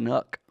a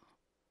Chinook.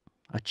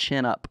 A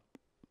chin up.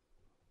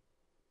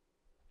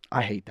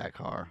 I hate that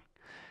car.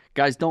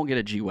 Guys, don't get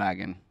a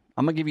G-Wagon.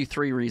 I'm going to give you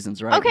 3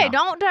 reasons right Okay, now.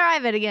 don't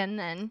drive it again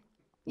then.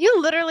 You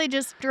literally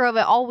just drove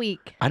it all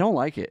week. I don't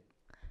like it.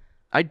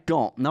 I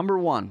don't. Number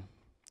 1,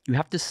 you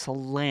have to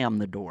slam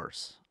the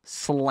doors.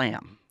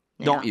 Slam.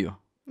 Don't Yeah. you?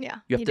 Yeah,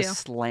 You have to do.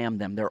 slam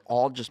them. They're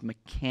all just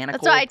mechanical.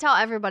 That's what I tell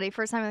everybody.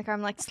 First time in the car,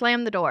 I'm like,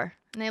 slam the door.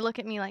 And they look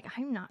at me like,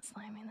 I'm not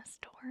slamming this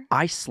door.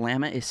 I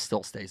slam it, it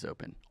still stays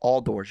open. All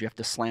doors, you have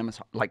to slam it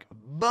like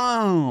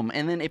boom.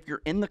 And then if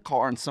you're in the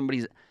car and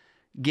somebody's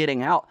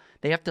getting out,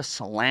 they have to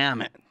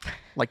slam it.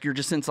 Like you're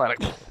just inside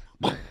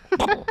like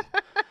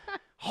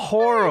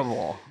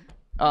horrible.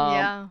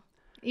 Yeah.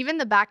 Even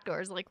the back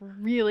door is like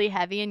really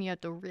heavy and you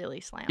have to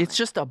really slam It's it.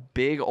 just a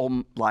big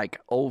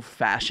old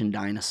fashioned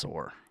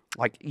dinosaur.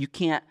 Like you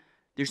can't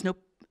there's no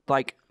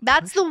like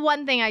That's the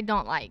one thing I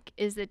don't like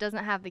is it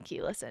doesn't have the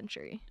keyless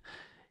entry.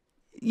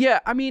 yeah,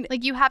 I mean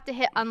Like you have to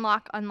hit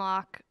unlock,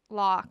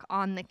 lock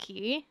on the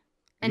key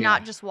and Yeah.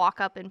 not just walk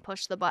up and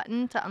push the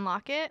button to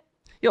unlock it.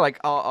 yeah, like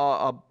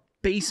a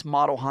base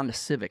model Honda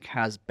Civic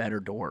has better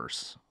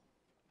doors.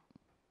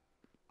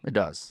 It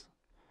does.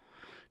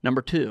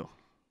 Number 2,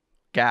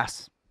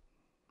 gas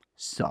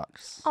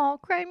sucks. Oh,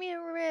 cry me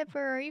a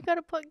river. You got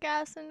to put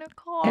gas in the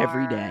car.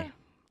 Every day.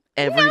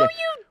 Every No, day.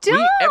 you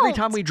don't. Every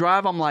time we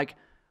drive, I'm like,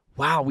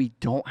 wow, we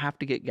don't have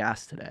to get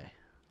gas today.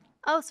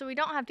 Oh, so we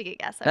don't have to get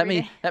gas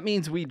every day. That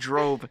means we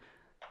drove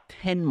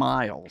 10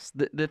 miles.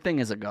 The thing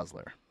is a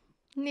guzzler.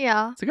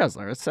 Yeah. It's a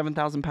guzzler. It's a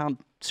 7,000-pound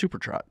super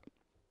truck.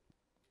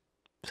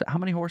 So how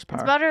many horsepower?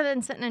 It's better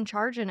than sitting and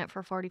charging it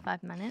for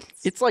 45 minutes.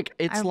 It's like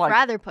I'd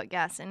rather put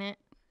gas in it.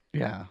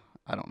 yeah,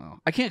 I don't know.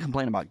 I can't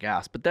complain about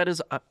gas, but that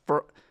is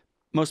for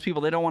most people,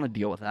 they don't want to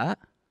deal with that.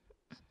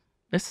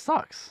 This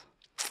sucks.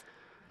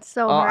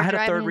 So I hard had a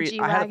driving third.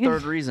 a I had a G-Wagon.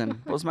 third reason.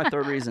 What was my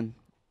third reason?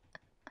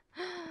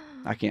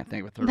 I can't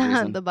think of a third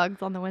reason. The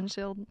bugs on the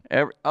windshield.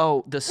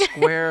 The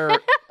square,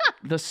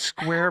 the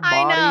square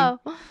I body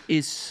know.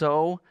 is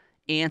so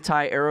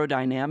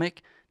anti-aerodynamic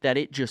that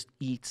it just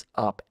eats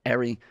up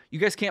everything. You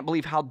guys can't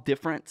believe how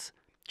different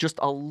just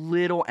a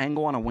little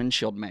angle on a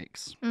windshield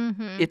makes.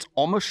 Mm-hmm. It's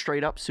almost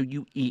straight up, so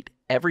you eat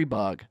every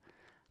bug,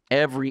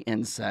 every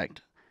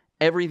insect,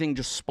 everything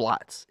just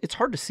splats. It's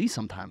hard to see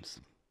sometimes.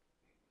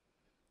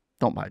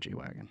 Don't buy a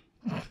G-Wagon.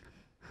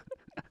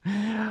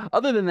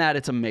 Other than that,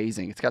 it's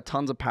amazing. It's got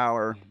tons of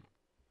power.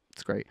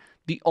 It's great.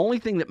 The only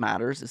thing that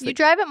matters is You that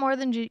drive it more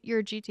than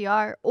your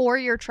GTR or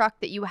your truck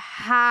that you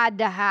had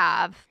to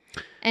have,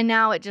 and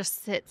now it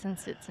just sits and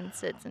sits and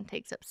sits and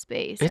takes up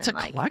space. it's a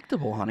and like,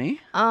 collectible, honey.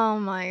 oh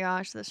my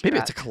gosh, this Baby,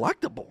 truck. it's a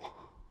collectible.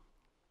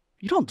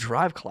 You don't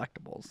drive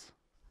collectibles.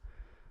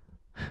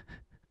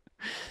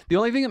 The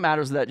only thing that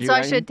matters is that So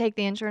I G-Wagon- should take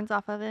the insurance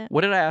off of it?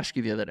 What did I ask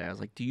you the other day? I was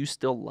like, do you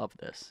still love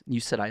this? And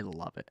you said, I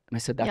love it. And I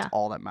said, that's Yeah.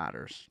 all that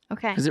matters.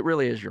 Okay. Because it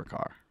really is your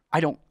car.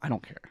 I don't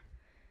care.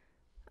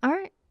 All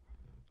right.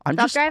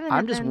 Stop driving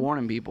I'm it just then.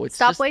 warning people. It's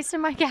Stop just,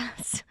 wasting my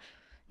gas.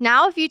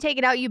 Now, if you take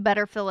it out, you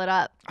better fill it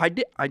up. I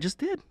did. I just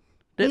did.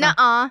 Didn't I?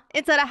 Nuh-uh.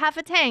 It's at a half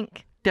a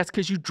tank. That's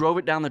because you drove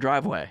it down the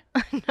driveway.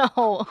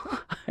 No.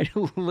 I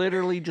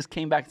literally just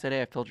came back and said,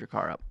 "Hey, I filled your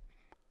car up."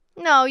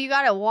 No, you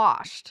got it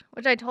washed,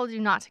 which I told you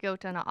not to go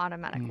to an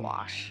automatic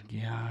wash.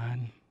 Yeah,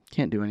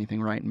 can't do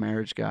anything right in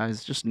marriage,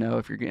 guys. Just know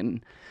if you're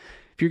getting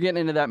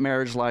into that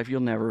marriage life,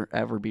 you'll never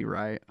ever be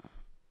right.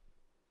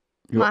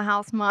 My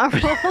house, my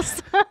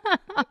rules.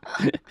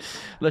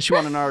 Unless you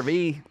want an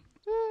RV.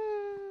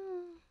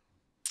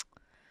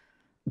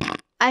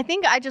 I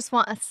think I just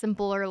want a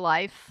simpler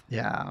life.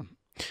 Yeah.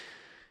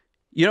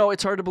 You know,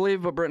 it's hard to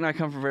believe, but Britt and I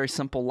come from very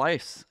simple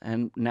lives.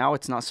 And now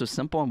it's not so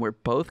simple, and we're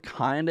both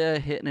kind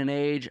of hitting an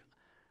age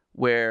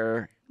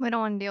where We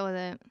don't want to deal with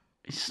it.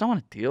 you just don't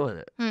want to deal with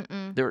it.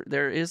 Mm-mm.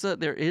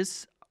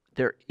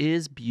 There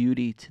is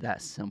beauty to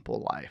that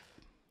simple life.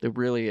 There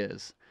really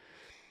is.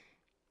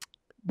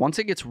 Once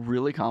it gets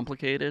really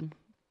complicated,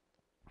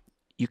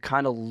 you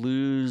kind of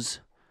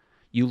lose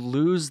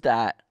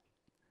that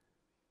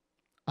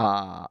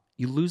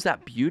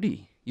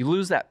beauty. You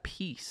lose that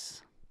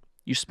peace.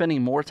 You're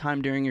spending more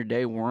time during your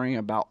day worrying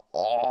about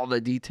all the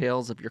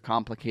details of your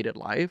complicated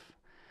life.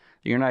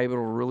 You're not able to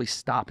really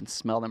stop and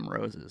smell them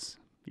roses,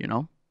 you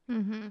know?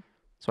 Mm-hmm.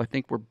 So I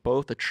think we're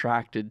both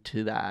attracted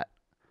to that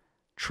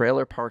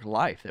trailer park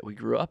life that we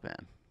grew up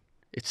in.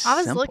 It's I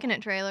was simple. looking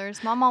at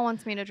trailers. Mama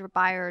wants me to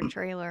buy her a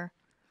trailer.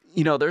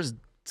 You know, there's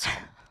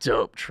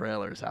dope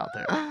trailers out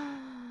there.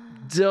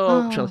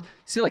 Dope trailers.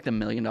 See, like the $1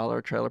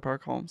 million trailer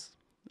park homes?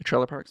 The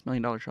trailer parks, $1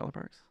 million trailer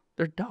parks?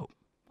 They're dope.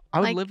 I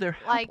would live there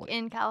happily. Like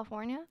in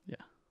California? Yeah.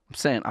 I'm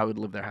saying I would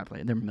live there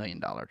happily. They're $1 million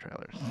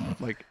trailers.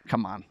 Like,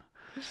 come on.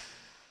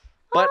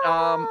 But,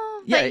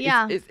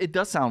 yeah. It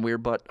does sound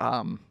weird, but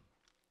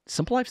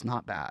simple life's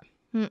not bad.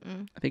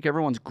 Mm-mm. I think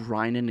everyone's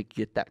grinding to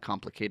get that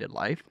complicated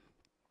life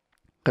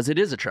because it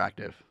is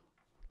attractive.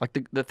 Like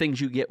the things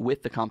you get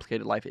with the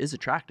complicated life is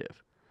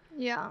attractive.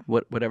 Yeah.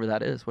 Whatever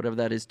that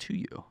is to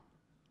you.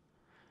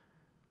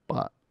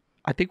 But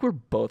I think we're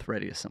both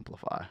ready to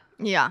simplify.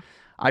 Yeah.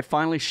 I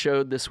finally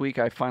showed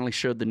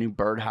the new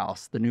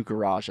birdhouse, the new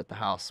garage at the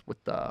house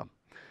with the,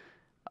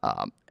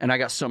 and I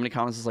got so many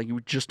comments. It's like, you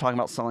were just talking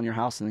about selling your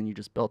house and then you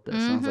just built this.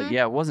 And I was like,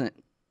 yeah, it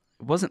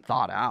wasn't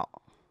thought out.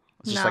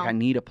 It's just like, I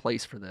need a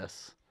place for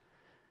this.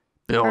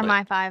 Build For it.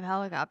 my 5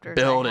 helicopters.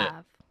 Build I it.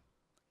 have.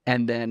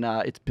 And then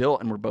it's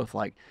built and we're both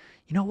like,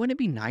 you know, wouldn't it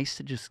be nice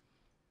to just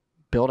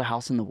build a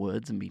house in the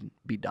woods and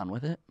be done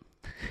with it?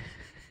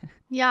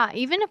 Yeah.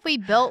 Even if we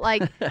built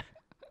like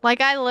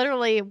I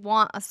literally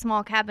want a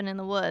small cabin in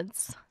the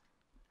woods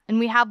and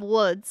we have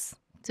woods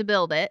to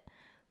build it.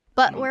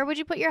 But where would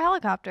you put your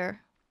helicopter?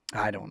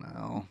 I don't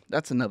know.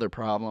 That's another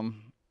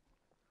problem.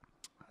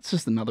 That's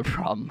just another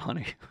problem,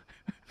 honey.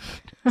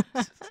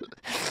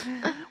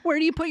 Where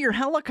do you put your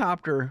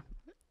helicopter?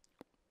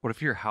 What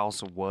if your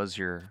house was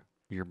your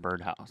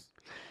birdhouse,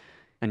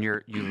 and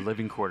your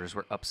living quarters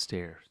were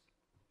upstairs?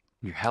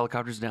 Your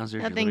helicopter's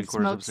downstairs. That your thing living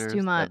quarters smokes upstairs.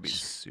 too That'd be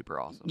much. super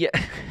awesome. Yeah.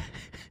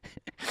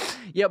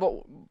 Yeah,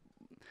 but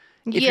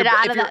Get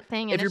out of that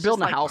thing. And if you're it's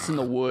building just a house in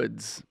the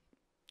woods,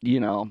 you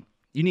know,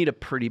 you need a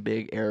pretty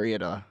big area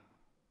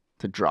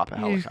to drop a You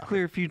just helicopter.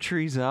 clear a few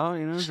trees out,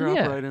 drop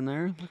Yeah. right in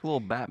there, like a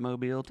little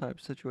Batmobile type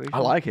situation. I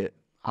like it.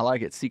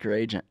 Secret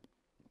agent.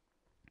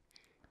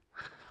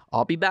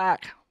 I'll be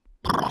back.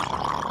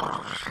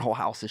 Whole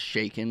house is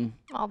shaking.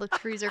 all the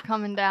trees are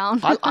coming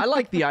down. I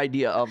like the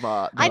idea of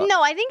I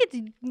know. I think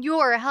it's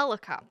your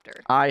helicopter.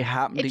 I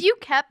happen to If you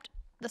kept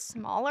the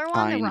smaller one,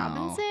 I the know.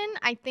 Robinson,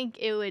 I think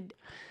it would.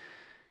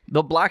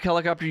 the black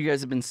helicopter you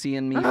guys have been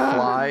seeing me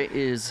fly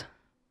is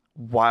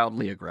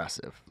wildly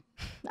aggressive.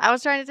 I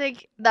was trying to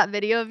take that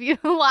video of you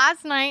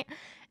last night,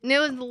 and it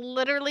was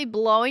literally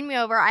blowing me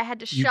over. I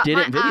had to You shut my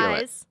didn't video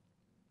it. eyes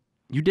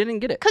You didn't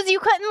get it, because you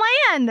couldn't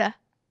land.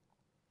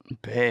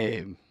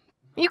 babe.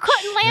 You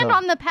couldn't land Yeah.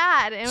 on the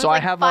pad. And it was So I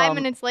like have, 5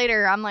 minutes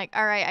later. I'm like,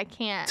 all right, I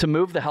can't. To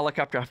move the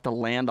helicopter, I have to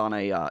land on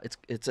a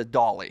it's a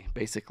dolly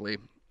basically,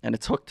 and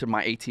it's hooked to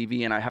my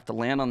ATV, and I have to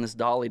land on this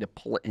dolly to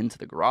pull it into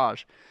the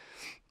garage.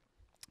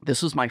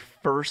 This was my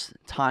first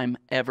time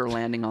ever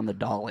landing on the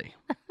dolly.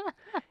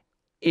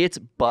 It's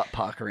butt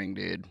puckering,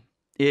 dude.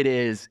 It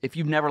is. If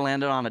you've never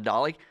landed on a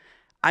dolly,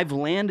 I've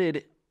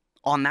landed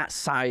on that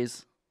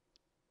size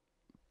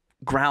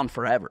ground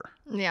forever.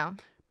 Yeah.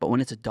 But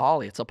when it's a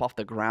dolly, it's up off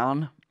the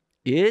ground.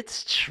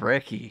 It's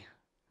tricky.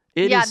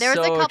 It Yeah, is there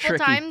was so a couple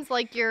tricky. times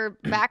like your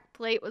back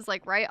plate was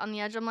like right on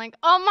the edge. I'm like,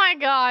 oh my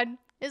God,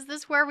 is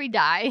this where we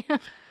die?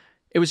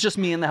 It was just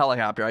me and the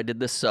helicopter. I did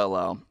this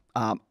solo.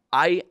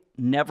 I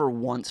never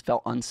once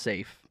felt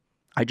unsafe.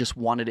 I just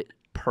wanted it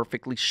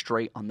perfectly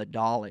straight on the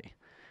dolly.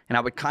 And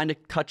I would kind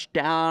of touch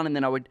down, and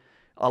then I would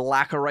a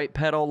lack of right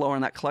pedal,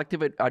 lowering that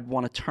collective. I'd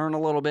want to turn a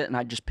little bit, and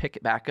I'd just pick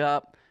it back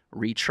up,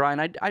 retry.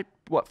 And I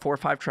 4 or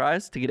 5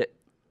 tries to get it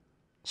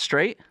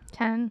straight.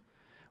 10.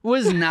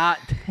 Was not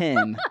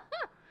 10.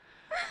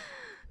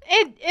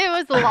 It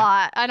was a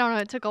lot. I don't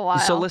know. It took a while.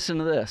 So listen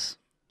to this.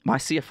 My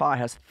CFI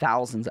has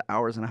thousands of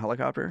hours in a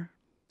helicopter.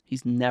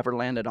 He's never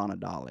landed on a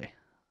dolly.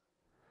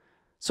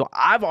 So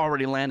I've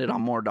already landed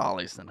on more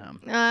dollies than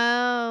him.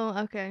 Oh,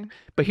 okay.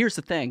 But here's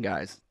the thing,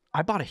 guys.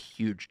 I bought a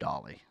huge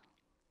dolly.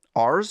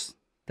 Ours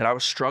that I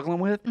was struggling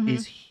with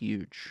is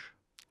huge.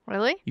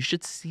 Really? You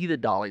should see the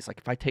dollies. Like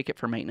if I take it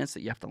for maintenance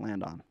that you have to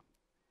land on.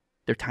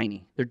 They're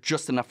tiny. They're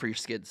just enough for your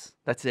skids.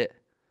 That's it.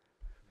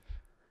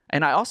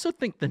 And I also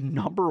think the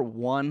number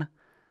one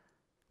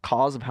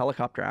cause of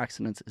helicopter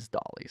accidents is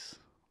dollies.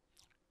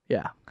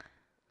 Yeah.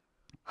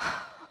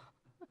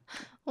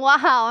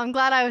 Wow, I'm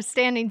glad I was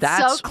standing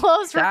so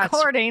close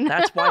recording.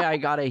 That's why I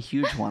got a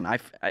huge one.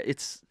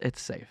 It's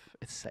safe.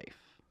 It's safe.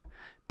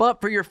 But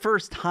for your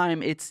first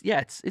time, it's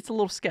a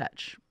little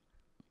sketch.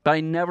 But I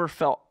never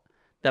felt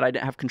that I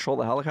didn't have control of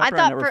the helicopter.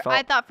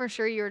 I thought for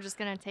sure you were just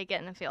gonna take it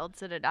in the field,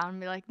 sit it down, and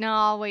be like, "No,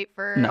 I'll wait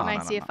for my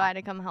CFI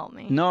to come help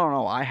me."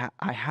 No.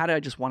 I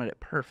just wanted it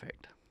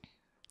perfect.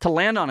 To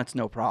land on it's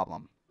no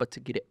problem, but to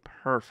get it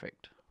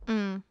perfect,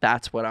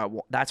 that's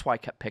why I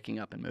kept picking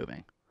up and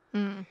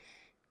moving,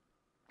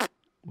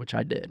 which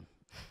I did.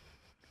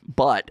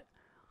 But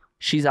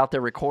she's out there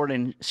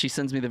recording. She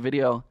sends me the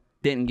video.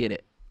 Didn't get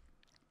it.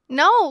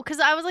 No, because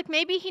I was like,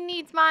 maybe he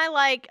needs my,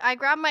 I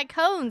grabbed my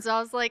cones. I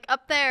was like,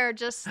 up there,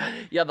 just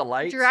the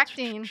lights.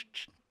 Directing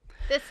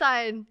this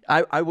side.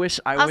 I wish.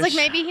 I was like,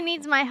 maybe he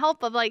needs my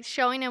help of,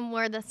 showing him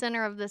where the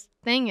center of this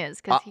thing is,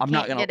 because he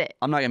can't get it.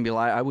 I'm not going to be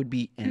lying. I would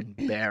be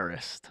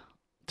embarrassed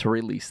to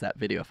release that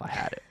video if I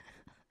had it.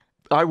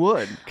 I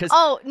would.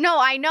 Oh, no,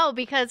 I know,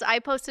 because I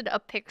posted a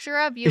picture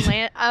of you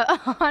land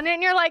on it,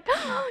 and you're like,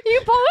 oh,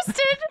 you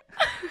posted?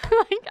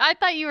 I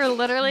thought you were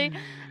literally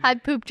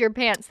had pooped your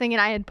pants thinking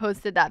I had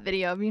posted that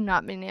video of you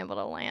not being able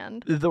to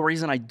land. The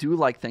reason I do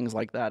like things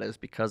like that is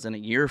because in a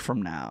year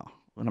from now,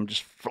 when I'm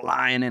just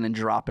flying in and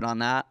dropping on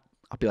that,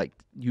 I'll be like,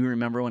 you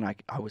remember when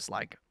I was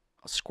like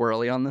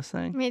squirrely on this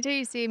thing? Me too.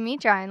 You see me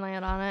try and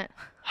land on it.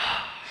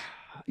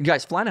 You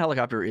guys, flying a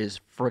helicopter is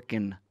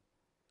freaking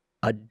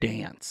a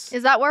dance.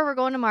 Is that where we're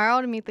going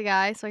tomorrow to meet the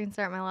guy so I can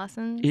start my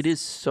lessons? It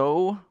is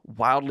so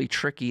wildly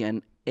tricky,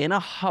 and in a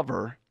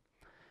hover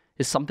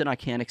is something I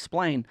can't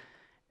explain.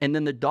 And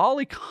then the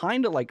dolly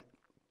kind of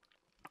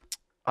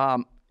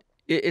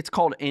it's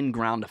called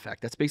in-ground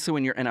effect. That's basically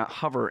when you're in a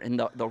hover and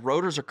the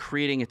rotors are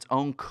creating its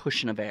own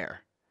cushion of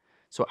air.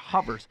 So it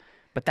hovers.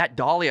 But that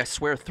dolly, I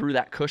swear, threw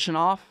that cushion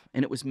off,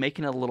 and it was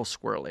making it a little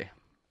squirrely.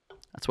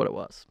 That's what it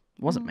was.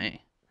 It wasn't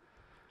me.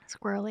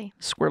 Squirrely.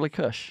 Squirrely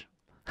cush.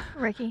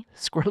 Ricky.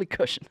 Squirrely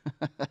cushion.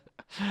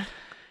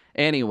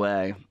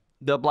 Anyway,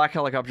 the black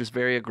helicopter is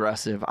very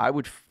aggressive. I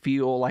would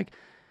feel like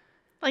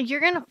you're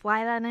going to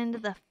fly that into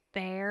the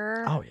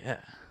fair? Oh,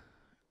 yeah.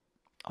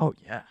 Oh,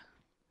 yeah.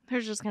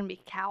 There's just going to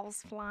be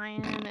cows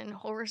flying and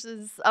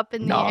horses up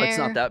in the air. No, it's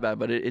not that bad,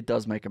 but it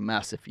does make a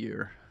mess if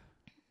you're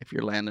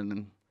landing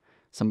in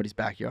somebody's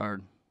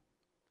backyard.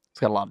 It's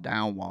got a lot of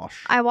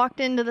downwash. I walked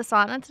into the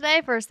sauna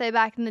today, first day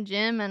back in the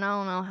gym, and I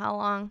don't know how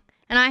long.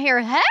 And I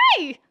hear,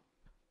 hey!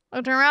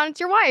 I turn around, it's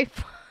your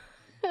wife.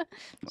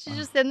 She's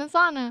just in the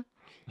sauna.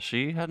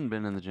 She hadn't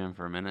been in the gym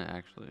for a minute,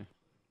 actually.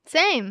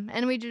 Same.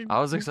 And we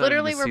just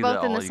literally were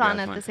both in the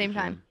sauna at the same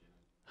time.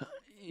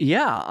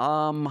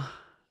 Yeah.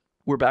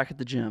 We're back at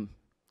the gym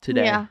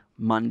today,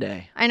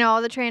 Monday. I know.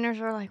 All the trainers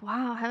are like,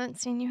 wow, I haven't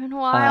seen you in a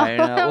while. I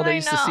know. Well, they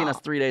used to see us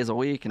 3 days a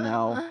week, and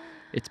now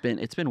it's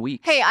been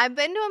weeks. Hey, I've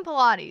been doing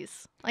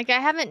Pilates. I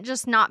haven't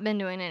just not been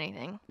doing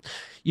anything.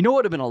 You know what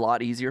would have been a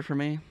lot easier for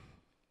me?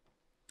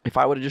 If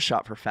I would have just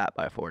shot for fat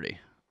by 40.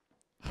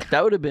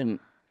 That would have been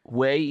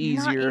way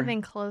easier. Not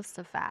even close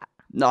to fat.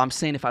 No, I'm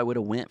saying if I would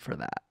have went for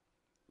that.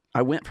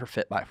 I went for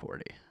fit by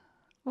 40.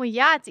 Well,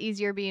 yeah, it's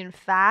easier being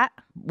fat.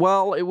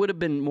 Well, it would have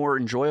been more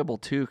enjoyable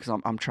too, because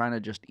I'm trying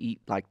to just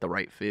eat the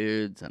right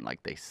foods, and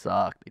they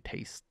suck. They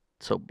taste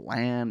so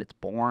bland. It's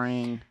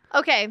boring.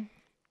 Okay,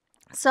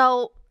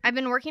 so I've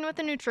been working with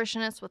a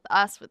nutritionist, with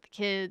us, with the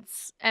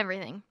kids,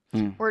 everything.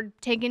 We're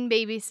taking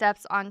baby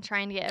steps on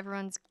trying to get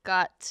everyone's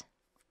gut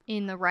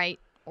in the right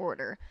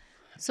order.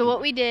 So what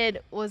we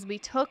did was we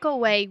took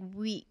away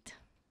wheat.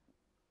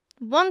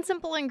 One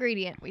simple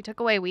ingredient. We took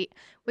away wheat.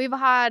 We've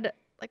had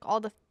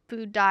all the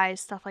food dyes,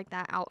 stuff like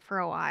that out for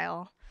a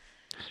while.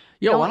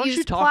 Yo, why don't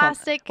you talk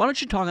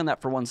on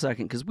that for 1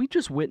 second? Because we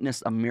just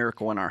witnessed a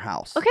miracle in our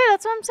house. Okay,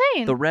 that's what I'm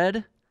saying. The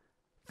red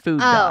food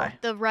dye. Oh,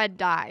 the red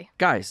dye.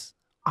 Guys,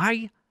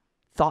 I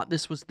thought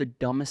this was the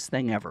dumbest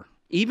thing ever.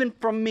 Even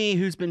from me,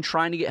 who's been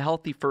trying to get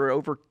healthy for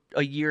over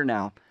a year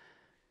now.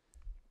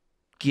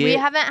 We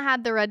haven't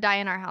had the red dye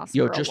in our house for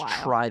a while. Just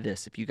try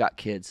this if you got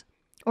kids.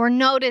 Or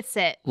notice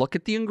it. Look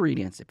at the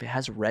ingredients. If it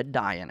has red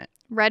dye in it.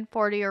 Red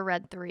 40 or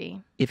red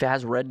 3. If it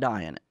has red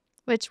dye in it.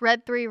 Which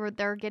red 3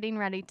 they're getting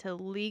ready to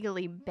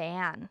legally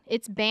ban.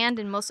 It's banned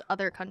in most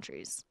other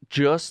countries.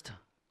 Just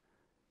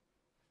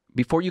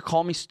before you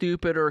call me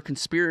stupid or a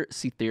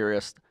conspiracy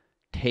theorist,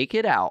 take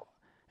it out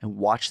and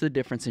watch the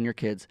difference in your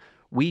kids.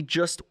 We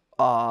just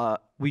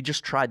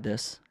tried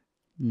this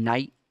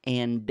night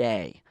and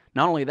day.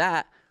 Not only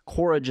that,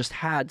 Cora just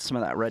had some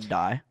of that red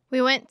dye.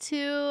 We went to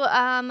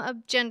a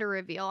gender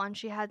reveal, and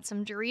she had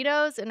some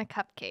Doritos and a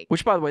cupcake.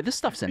 Which, by the way, this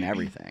stuff's in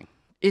everything.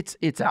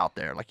 it's out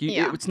there. Like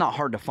it's not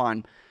hard to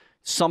find.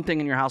 Something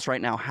in your house right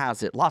now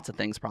has it. Lots of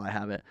things probably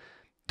have it.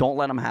 Don't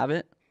let them have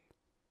it.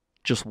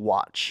 Just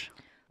watch.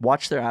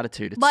 Watch their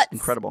attitude. It's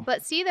incredible.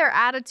 But see their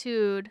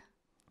attitude.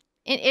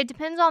 It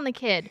depends on the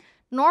kid.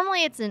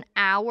 Normally it's an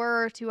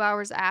hour or 2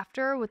 hours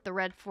after with the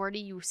red 40.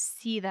 You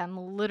see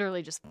them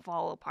literally just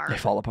fall apart. They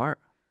fall apart.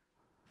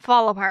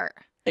 Fall apart.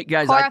 Hey,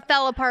 guys, Cora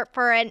fell apart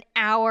for an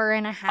hour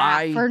and a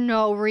half for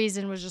no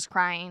reason, was just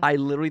crying. I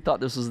literally thought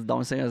this was the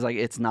dumbest thing. I was like,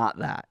 it's not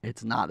that.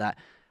 It's not that.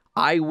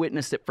 I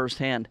witnessed it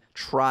firsthand.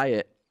 Try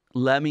it.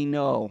 Let me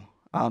know.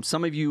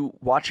 Some of you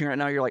watching right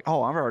now, you're like,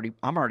 oh, I'm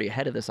already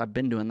ahead of this. I've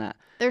been doing that.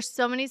 There's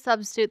so many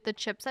substitute. The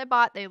chips I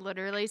bought, they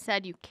literally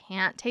said you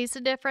can't taste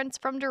the difference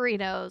from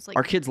Doritos. Like,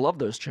 our kids love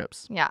those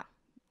chips. Yeah.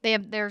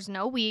 There's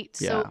no wheat.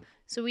 Yeah.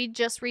 So we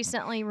just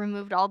recently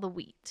removed all the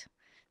wheat.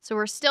 So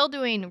we're still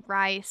doing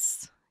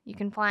rice. You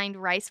can find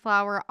rice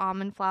flour,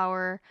 almond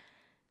flour.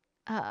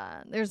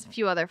 There's a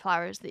few other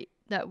flours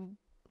that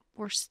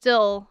we're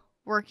still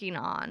working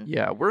on.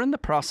 Yeah, we're in the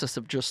process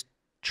of just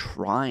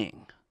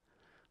trying.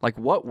 Like,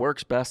 what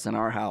works best in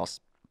our house?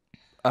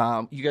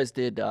 You guys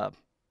did, what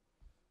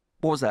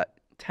was that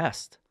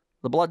test?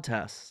 The blood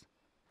test.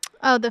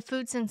 Oh, the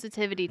food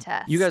sensitivity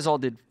test. You guys all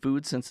did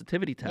food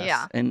sensitivity tests.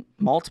 Yeah. And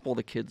multiple of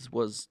the kids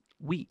was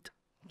wheat.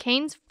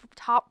 Kane's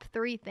top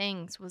 3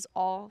 things was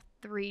all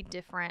 3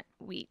 different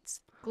wheats.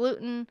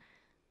 Gluten,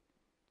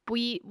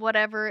 wheat,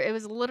 whatever. It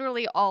was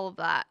literally all of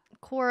that.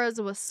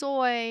 Cora's was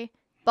soy,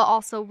 but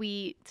also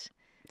wheat.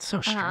 It's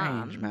so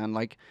strange, man.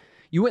 Like,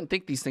 you wouldn't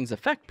think these things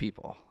affect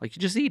people. Like, you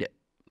just eat it.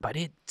 But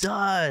it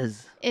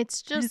does.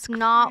 It's just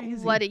not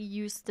what it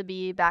used to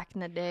be back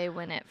in the day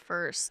when it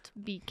first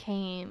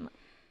became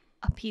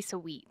a piece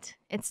of wheat.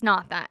 It's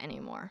not that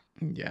anymore.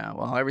 Yeah,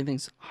 well,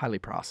 everything's highly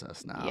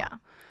processed now. Yeah.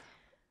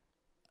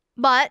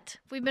 But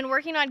we've been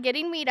working on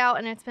getting wheat out,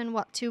 and it's been,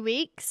 2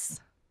 weeks?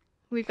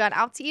 We've gone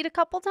out to eat a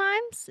couple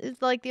times.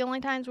 It's like the only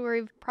times where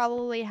we've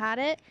probably had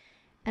it.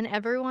 And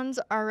everyone's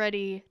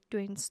already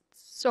doing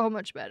so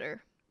much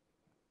better.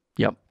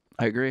 Yep,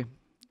 I agree.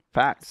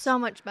 Facts. So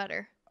much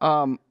better.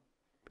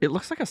 It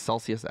looks like a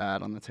Celsius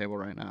ad on the table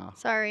right now.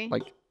 Sorry.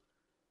 Like,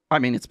 I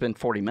mean, it's been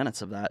 40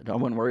 minutes of that. I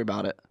wouldn't worry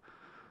about it.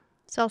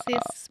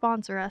 Celsius,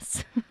 sponsor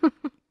us.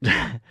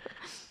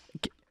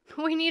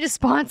 We need a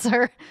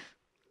sponsor.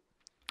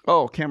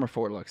 Oh, camera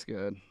 4 looks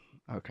good.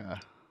 Okay.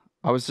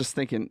 I was just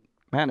thinking,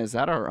 man, is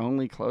that our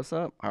only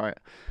close-up? All right.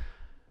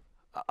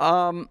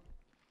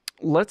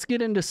 Let's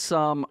get into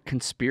some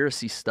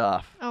conspiracy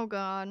stuff. Oh,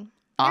 God.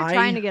 You're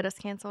trying to get us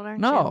canceled,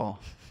 aren't you?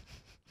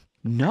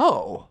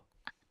 No.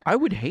 I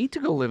would hate to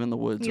go live in the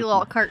woods. You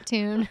little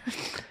cartoon.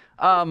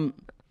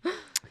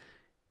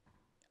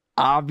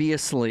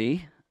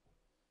 Obviously,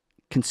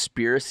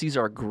 conspiracies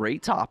are a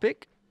great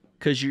topic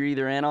because you're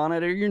either in on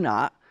it or you're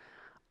not.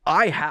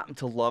 I happen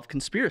to love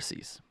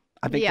conspiracies.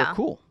 I think they're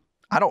cool.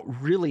 I don't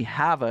really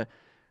have a...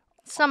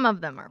 Some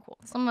of them are cool.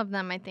 Some of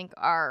them I think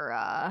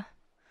are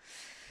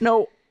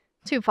no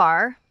too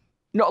far.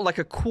 No, like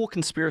a cool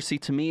conspiracy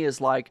to me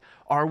is like,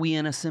 are we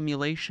in a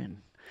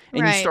simulation?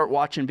 And Right. you start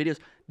watching videos.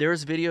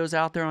 There's videos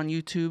out there on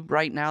YouTube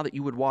right now that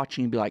you would watch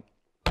and you'd be like,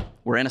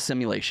 we're in a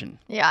simulation.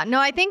 Yeah. No,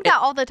 I think that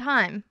all the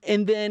time.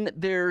 And then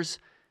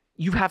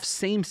you have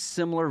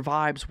similar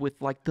vibes with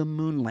like the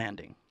moon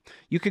landing.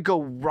 You could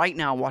go right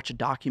now and watch a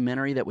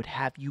documentary that would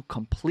have you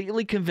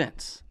completely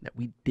convinced that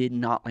we did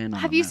not land on the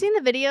moon. Have you seen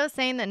the video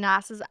saying that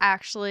NASA's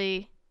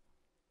actually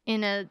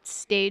in a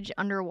stage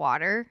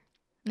underwater?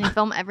 And they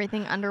film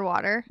everything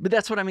underwater. But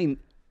that's what I mean.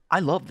 I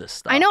love this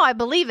stuff. I know. I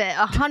believe it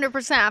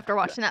 100% after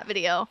watching that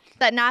video.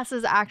 That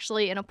NASA's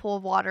actually in a pool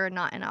of water and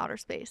not in outer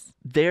space.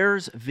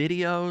 There's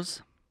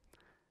videos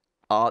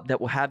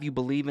that will have you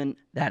believing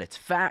that it's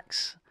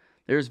facts.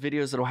 There's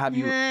videos that will have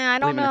you I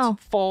don't believing know.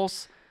 it's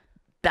false.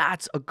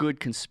 That's a good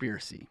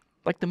conspiracy.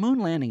 Like the moon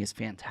landing is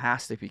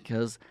fantastic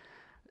because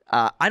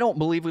I don't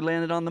believe we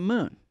landed on the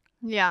moon.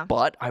 Yeah.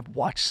 But I've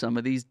watched some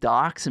of these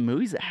docs and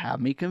movies that have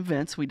me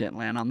convinced we didn't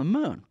land on the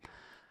moon.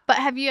 But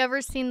have you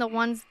ever seen the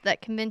ones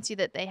that convince you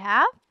that they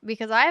have?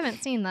 Because I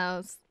haven't seen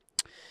those.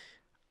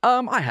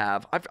 I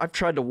have. I've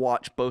tried to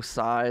watch both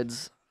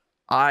sides.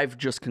 I've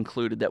just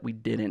concluded that we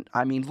didn't.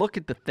 I mean, look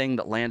at the thing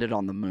that landed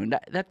on the moon.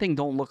 That thing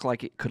don't look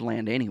like it could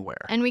land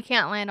anywhere. And we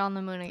can't land on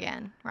the moon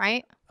again,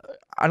 right?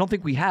 I don't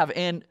think we have.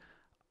 And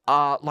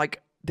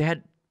like they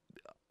had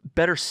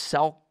better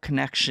cell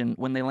connection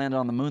when they landed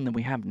on the moon than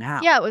we have now.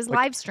 Yeah, it was Like,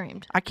 live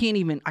streamed. I can't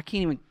even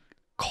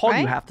call you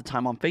Right? half the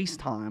time on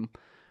FaceTime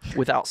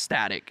without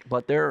static.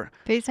 But they're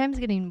FaceTime's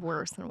getting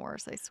worse and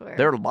worse, I swear.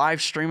 they're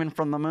live streaming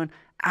from the moon.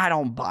 I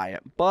don't buy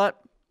it,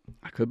 but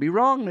I could be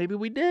wrong. Maybe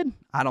we did.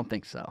 I don't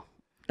think so.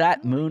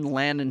 That moon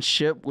landing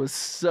ship was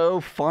so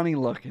funny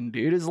looking,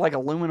 dude. It's like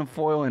aluminum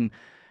foil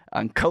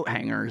and coat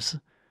hangers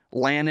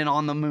landing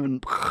on the moon.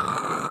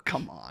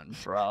 Come on,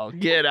 bro.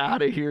 Get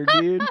out of here,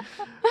 dude.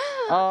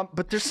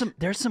 But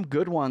there's some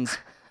good ones.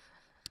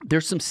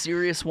 There's some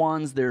serious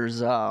ones. There's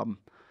the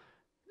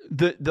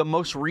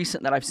most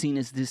recent that I've seen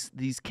is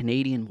these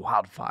Canadian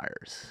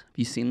wildfires. Have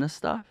you seen this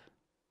stuff?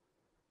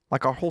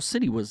 Like our whole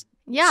city was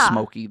Yeah.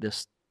 smoky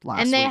this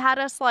last And they week. had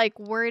us like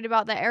worried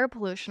about the air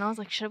pollution. I was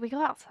like, should we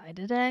go outside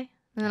today?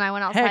 And then I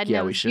went outside yeah,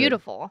 and it we was should.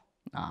 beautiful.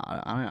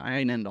 I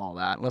ain't into all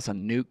that. Unless a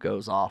nuke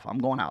goes off, I'm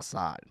going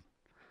outside.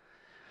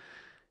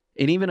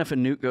 And even if a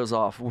nuke goes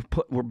off,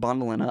 we're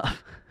bundling up.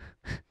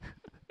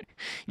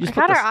 I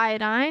got our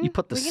iodine. You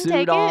put the we can suit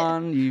take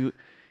on. You,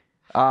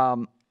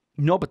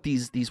 no, but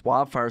these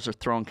wildfires are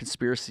throwing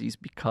conspiracies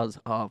because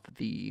of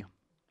the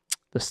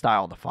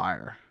style of the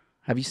fire.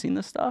 Have you seen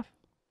this stuff,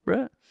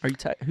 Britt? Are you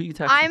who you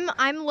texting?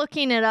 I'm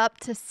looking it up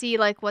to see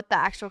like what the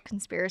actual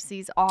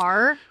conspiracies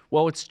are.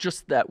 Well, it's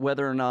just that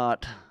whether or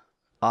not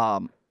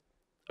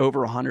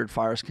over 100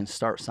 fires can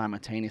start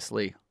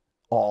simultaneously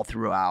all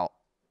throughout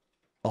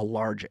a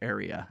large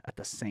area at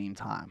the same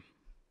time.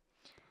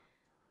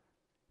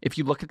 If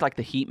you look at like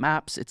the heat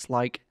maps, it's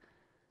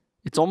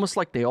almost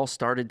like they all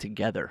started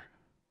together.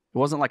 It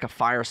wasn't like a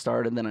fire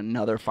started and then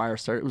another fire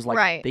started. It was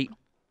like they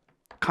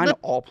kind of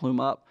all plume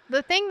up.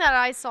 The thing that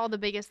I saw, the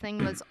biggest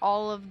thing was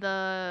all of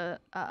the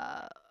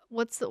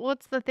what's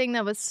the thing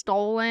that was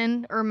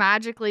stolen or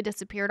magically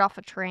disappeared off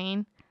a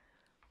train?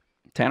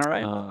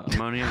 Tannerite?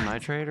 Ammonium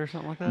nitrate or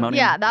something like that?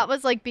 Yeah, that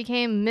was like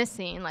became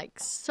missing, like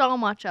so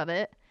much of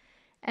it.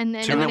 And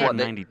then,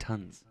 290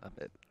 tons of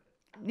it.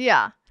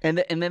 Yeah. And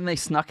then they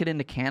snuck it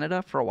into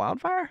Canada for a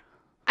wildfire?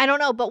 I don't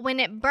know, but when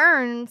it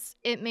burns,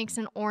 it makes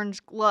an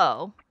orange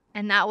glow.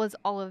 And that was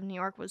all of New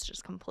York was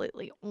just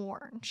completely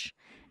orange.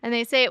 And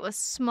they say it was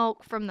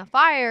smoke from the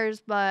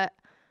fires, but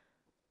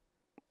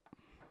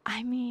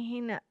I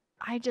mean,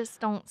 I just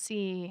don't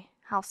see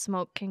how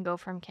smoke can go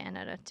from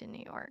Canada to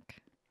New York.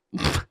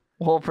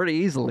 Well, pretty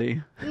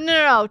easily.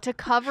 No, to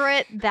cover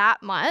it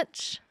that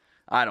much.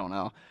 I don't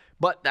know.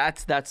 But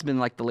that's been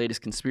like the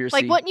latest conspiracy.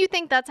 Like, wouldn't you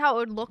think that's how it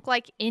would look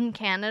like in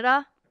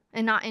Canada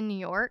and not in New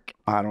York?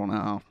 I don't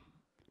know.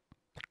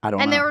 I don't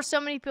know. And there were so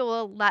many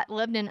people that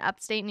lived in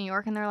upstate New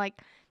York, and they're like,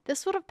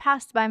 this would have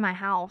passed by my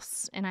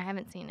house, and I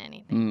haven't seen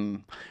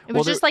anything. It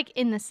was just like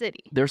in the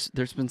city. There's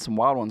been some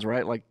wild ones,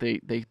 right? Like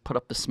they put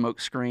up the smoke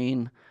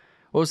screen.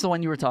 What was the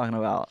one you were talking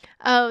about?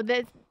 Oh,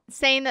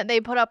 saying that they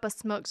put up a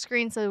smoke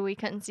screen so we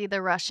couldn't see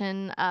the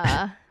Russian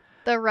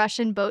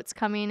boats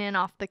coming in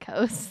off the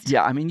coast.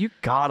 Yeah, I mean, you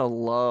gotta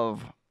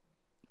love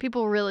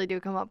people really do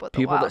come up with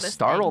people the that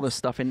start all this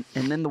stuff, and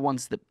then the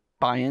ones that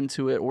buy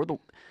into it, or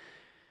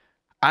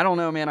I don't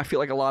know, man. I feel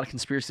like a lot of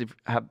conspiracies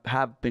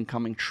have been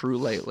coming true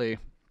lately.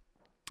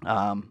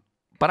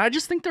 But I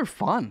just think they're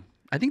fun.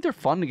 I think they're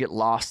fun to get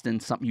lost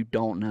in something you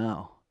don't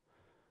know.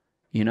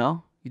 You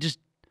know?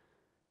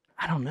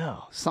 I don't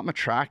know. Something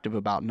attractive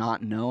about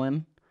not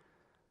knowing,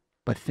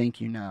 but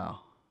think you know.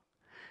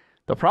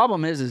 The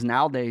problem is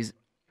nowadays,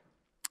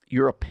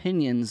 your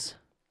opinions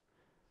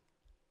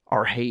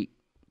are hate.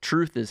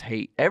 Truth is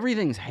hate.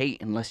 Everything's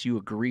hate unless you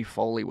agree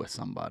fully with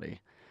somebody.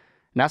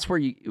 And that's where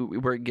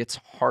it gets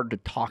hard to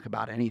talk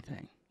about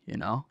anything, you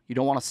know? You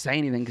don't want to say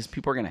anything because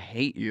people are going to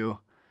hate you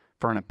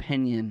for an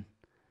opinion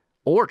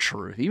or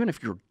truth. Even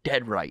if you're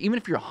dead right, even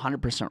if you're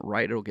 100%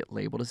 right, it'll get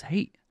labeled as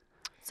hate.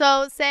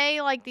 So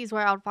say like these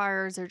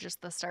wildfires are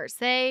just the start.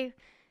 Say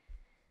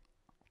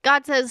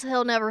God says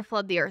he'll never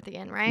flood the earth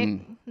again, right?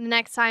 The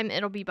next time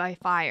it'll be by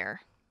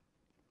fire.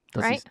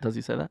 Does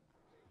he say that?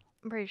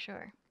 I'm pretty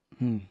sure.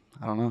 I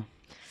don't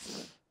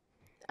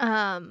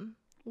know.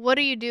 What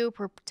do you do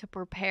to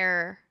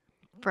prepare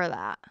for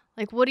that?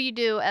 Like, what do you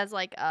do as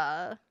like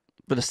a...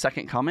 For the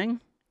second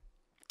coming?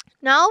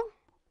 No?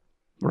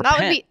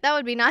 Repent. That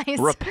would be nice.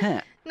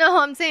 Repent. No,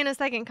 I'm saying a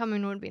second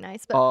coming would be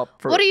nice. But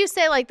what do you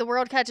say like the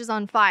world catches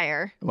on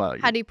fire? Well,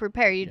 how do you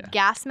prepare?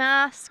 Gas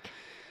mask?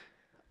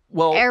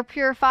 Well, air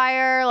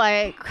purifier?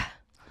 Like...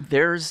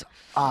 There's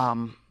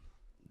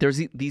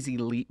these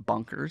elite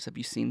bunkers. Have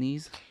you seen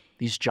these?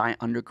 These giant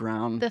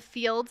underground... The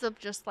fields of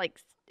just like...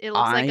 It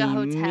looks like a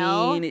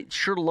hotel. I mean, it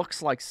sure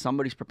looks like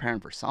somebody's preparing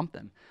for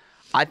something.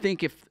 I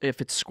think if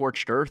it's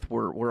scorched earth,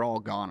 we're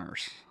all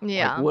goners.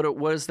 Yeah. Like,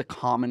 what is the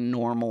common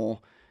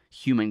normal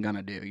human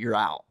gonna do? You're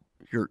out.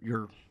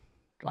 You're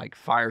like,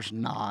 fire's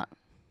not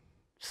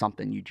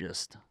something you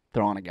just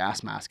throw on a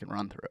gas mask and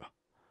run through.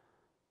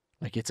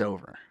 Like, it's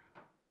over,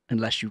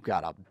 unless you've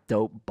got a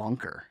dope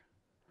bunker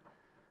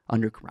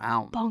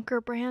underground. Bunker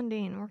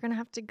branding. We're gonna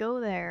have to go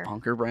there.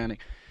 Bunker branding.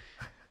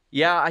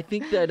 Yeah, I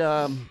think that.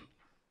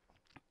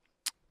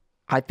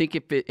 I think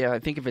if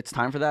it's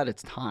time for that,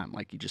 it's time.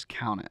 Like, you just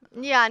count it.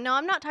 Yeah, no,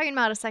 I'm not talking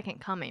about a second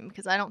coming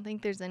because I don't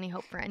think there's any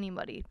hope for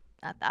anybody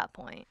at that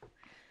point.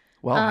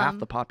 Well, half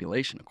the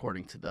population,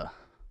 according to the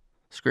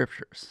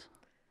scriptures.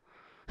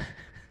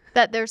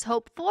 That there's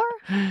hope for,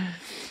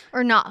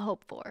 or not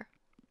hope for.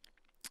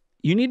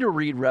 You need to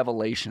read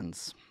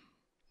Revelations.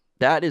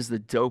 That is the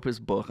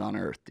dopest book on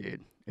earth,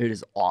 dude. It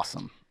is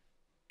awesome.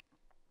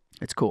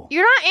 It's cool.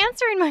 You're not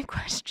answering my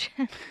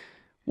question.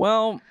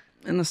 Well,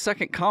 in the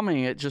second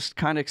coming, it just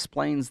kind of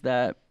explains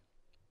that,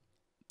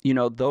 you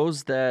know,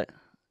 those that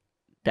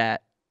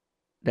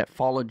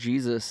follow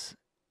Jesus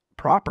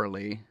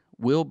properly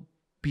will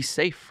be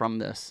safe from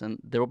this, and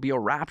there will be a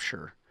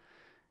rapture,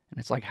 and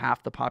it's like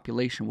half the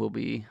population will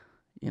be,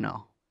 you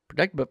know,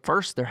 protect. But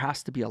first, there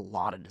has to be a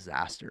lot of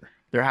disaster.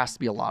 There has to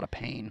be a lot of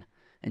pain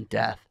and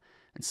death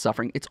and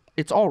suffering.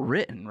 It's all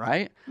written,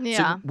 right?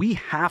 Yeah. So we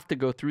have to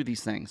go through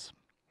these things.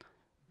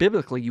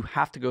 Biblically, you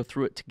have to go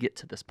through it to get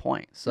to this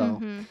point.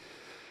 So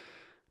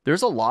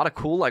there's a lot of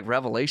cool like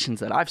revelations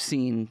that I've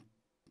seen.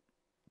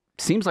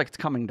 Seems like it's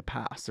coming to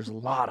pass. There's a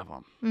lot of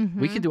them.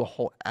 We could do a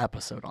whole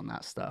episode on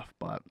that stuff,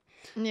 but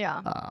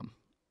Yeah.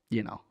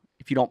 you know,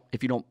 if you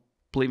don't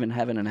believe in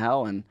heaven and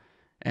hell,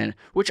 and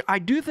which I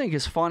do think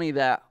is funny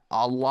that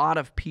a lot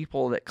of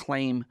people that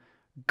claim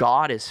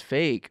God is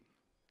fake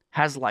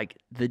has like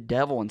the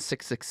devil and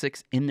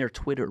 666 in their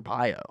Twitter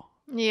bio.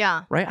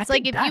 Yeah. Right? It's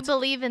like if you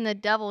believe in the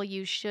devil,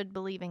 you should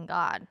believe in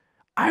God.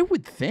 I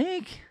would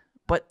think,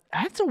 but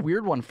that's a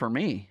weird one for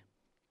me.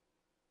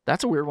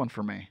 That's a weird one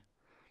for me.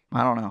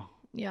 I don't know.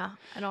 Yeah,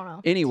 I don't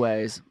know.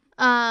 Anyways.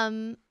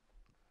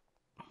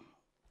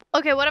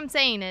 Okay, what I'm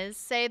saying is,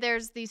 say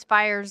there's these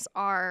fires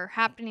are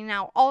happening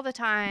now all the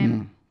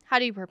time. How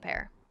do you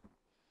prepare?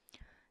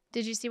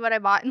 Did you see what I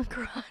bought in the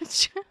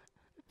garage?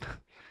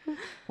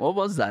 What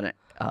was that?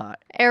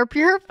 Air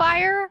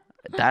purifier?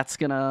 That's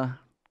gonna...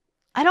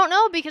 I don't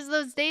know, because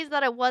those days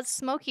that it was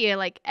smoky,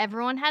 like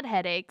everyone had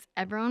headaches,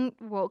 everyone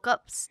woke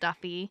up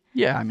stuffy.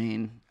 Yeah, I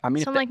mean, So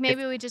I'm like,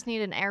 maybe we just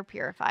need an air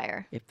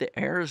purifier. If the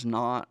air is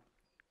not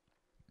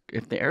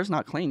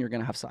clean, you're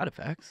gonna have side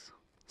effects.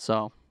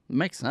 So it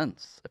makes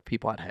sense if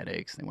people had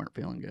headaches, they weren't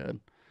feeling good,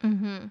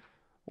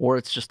 or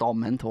it's just all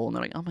mental, and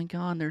they're like, oh my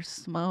god, there's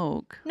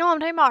smoke. No, I'm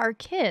talking about our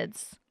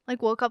kids.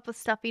 Like woke up with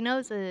stuffy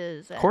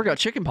noses. Corey got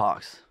chicken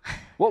pox.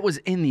 What was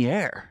in the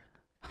air?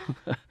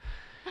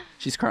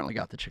 She's currently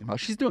got the chicken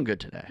pox. She's doing good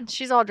today.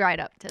 She's all dried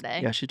up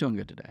today. Yeah, she's doing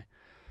good today.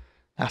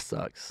 That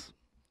sucks.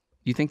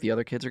 You think the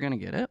other kids are going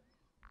to get it?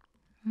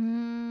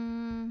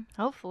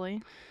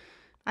 Hopefully.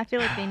 I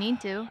feel like they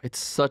need to. It's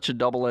such a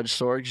double-edged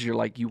sword because you're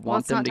like, you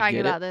want them to get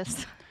it. Let's not talk about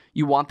this.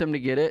 You want them to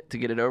get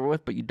it over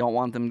with, but you don't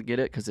want them to get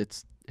it because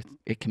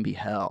it can be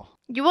hell.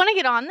 You want to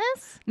get on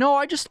this? No,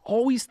 I just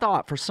always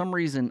thought for some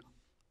reason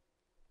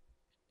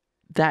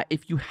that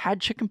if you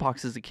had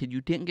chickenpox as a kid,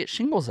 you didn't get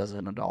shingles as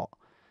an adult.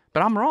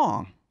 But I'm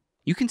wrong.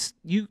 You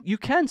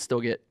can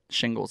still get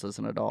shingles as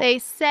an adult. They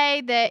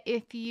say that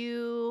if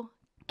you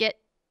get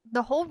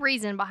the whole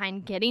reason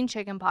behind getting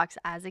chickenpox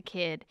as a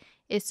kid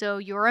is so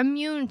you're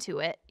immune to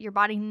it. Your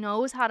body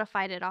knows how to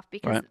fight it off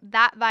because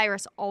that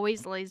virus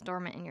always lays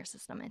dormant in your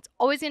system. It's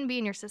always going to be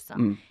in your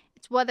system.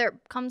 It's whether it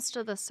comes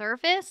to the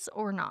surface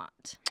or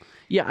not.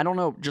 Yeah, I don't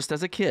know. Just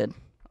as a kid,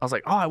 I was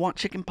like, oh, I want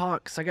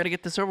chickenpox. I got to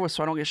get this over with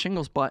so I don't get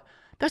shingles. But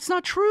that's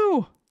not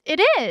true. It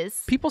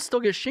is. People still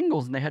get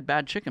shingles and they had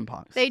bad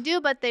chickenpox. They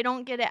do, but they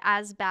don't get it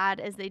as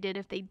bad as they did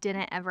if they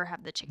didn't ever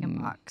have the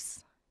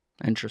chickenpox.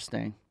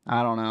 Interesting.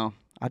 I don't know.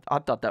 I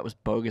thought that was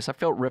bogus. I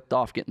felt ripped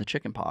off getting the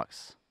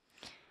chickenpox.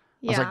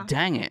 I was like,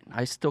 dang it.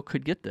 I still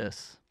could get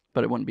this,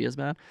 but it wouldn't be as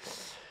bad.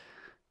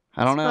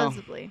 I don't know.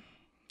 Supposedly.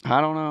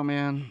 I don't know,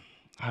 man.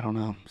 I don't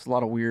know. It's a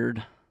lot of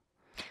weird.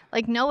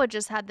 Like Noah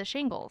just had the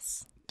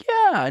shingles.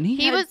 Yeah, and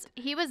he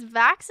was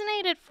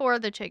vaccinated for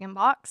the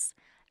chickenpox.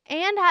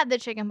 And had the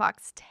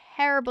chickenpox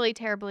terribly,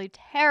 terribly,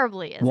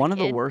 terribly as one a of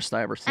kid, the worst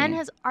I ever seen. and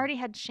has already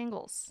had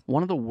shingles.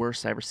 One of the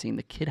worst I ever seen.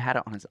 The kid had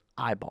it on his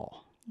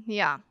eyeball.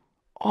 Yeah.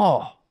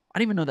 Oh, I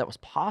didn't even know that was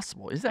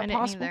possible. Is that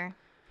possible? I didn't either.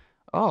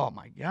 Oh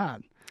my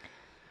god.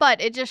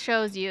 But it just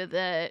shows you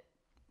that,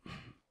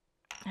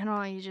 I don't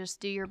know, you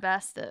just do your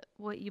best at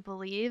what you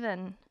believe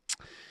and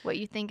what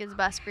you think is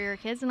best for your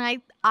kids.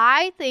 And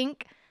I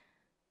think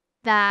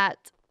that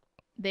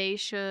they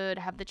should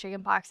have the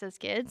chickenpox as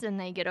kids and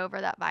they get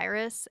over that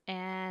virus.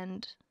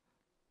 And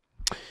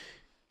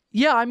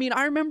yeah, I mean,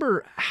 I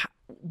remember,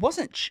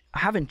 wasn't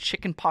having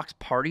chickenpox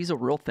parties a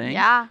real thing?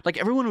 Yeah. Like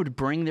everyone would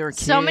bring their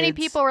kids. So many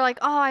people were like,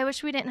 oh, I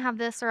wish we didn't have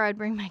this, or I'd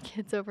bring my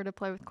kids over to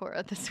play with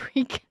Cora this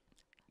week.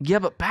 Yeah,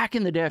 but back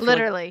in the day, I feel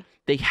literally, like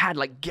they had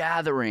like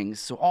gatherings,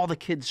 so all the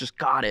kids just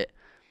got it.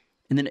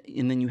 And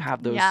then you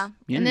have those. Yeah.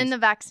 Immunities. And then the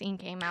vaccine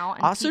came out.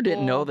 And I also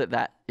didn't know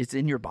that it's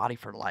in your body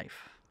for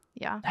life.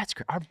 Yeah. That's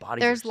our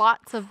bodies. There's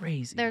lots of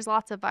crazy. There's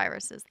lots of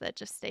viruses that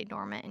just stay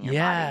dormant in your body.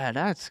 Yeah,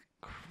 that's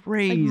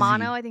crazy. Like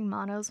mono, I think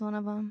mono's one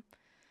of them.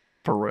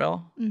 For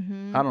real?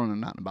 Mm-hmm. I don't know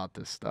nothing about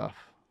this stuff.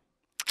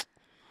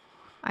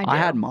 I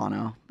had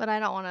mono. But I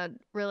don't want to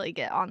really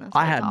get on this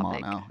I had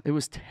topic. mono. It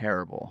was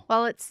terrible.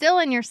 Well, it's still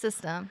in your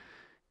system.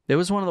 It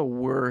was one of the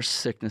worst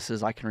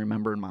sicknesses I can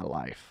remember in my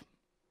life.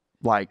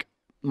 Like,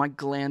 my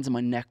glands in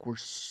my neck were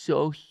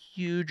so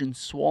huge and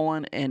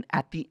swollen. And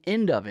at the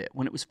end of it,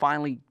 when it was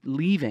finally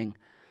leaving,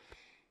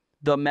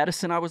 the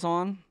medicine I was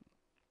on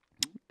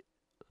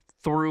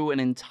threw an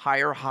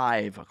entire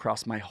hive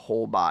across my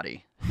whole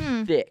body.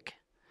 Thick.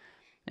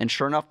 And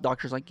sure enough, the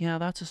doctor's like, yeah,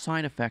 that's a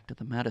side effect of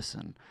the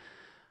medicine.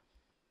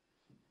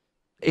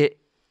 It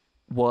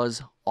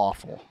was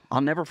awful.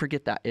 I'll never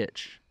forget that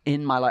itch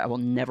in my life. I will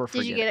never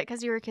forget it. Did you get it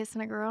because you were kissing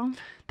a girl?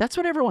 That's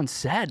what everyone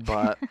said,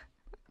 but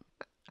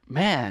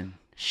man,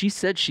 she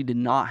said she did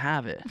not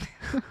have it.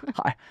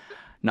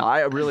 I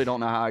really don't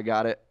know how I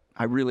got it.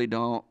 I really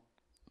don't.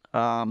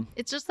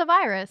 It's just a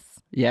virus.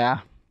 Yeah.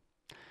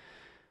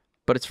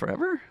 But it's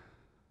forever?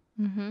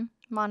 Mm-hmm.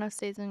 Mono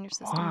stays in your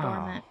system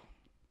dormant.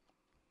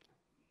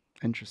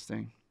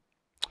 Interesting.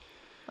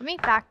 Let me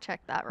fact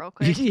check that real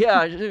quick.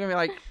 Yeah, you're going to be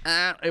like,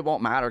 it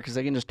won't matter because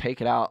they can just take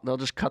it out. They'll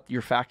just cut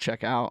your fact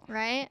check out.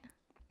 Right?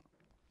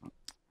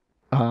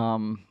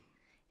 It's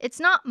It's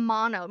not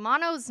mono.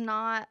 Mono's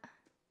not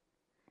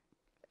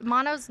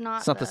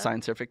the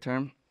scientific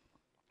term.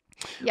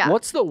 Yeah.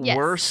 What's the Yes.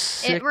 worst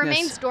sickness? It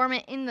remains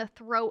dormant in the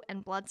throat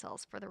and blood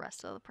cells for the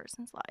rest of the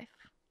person's life.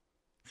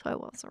 So I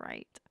was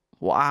right.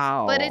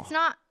 Wow. But it's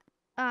not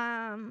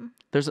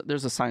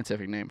There's a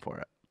scientific name for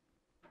it.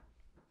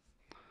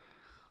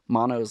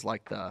 Mono is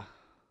like the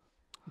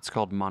It's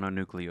called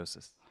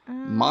mononucleosis.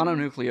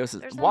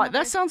 mononucleosis. there's Why? another-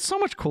 That sounds so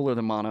much cooler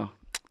than mono.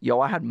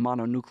 Yo, I had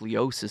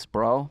mononucleosis,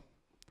 bro.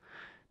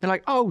 They're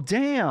like, oh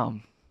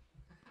damn,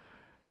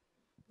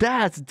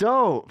 that's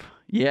dope.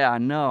 Yeah, I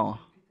know.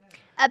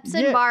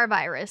 Epstein-Barr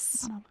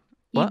virus.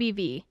 What?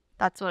 EBV.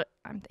 That's what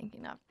I'm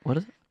thinking of. What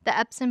is it? The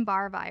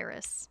Epstein-Barr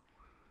virus.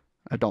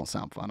 That don't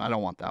sound fun. I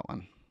don't want that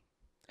one.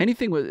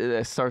 Anything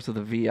that starts with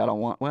a V, I don't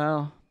want.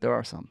 Well, there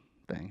are some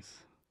things.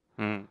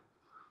 Mm.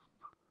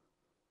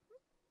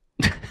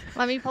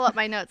 Let me pull up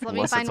my notes. Let me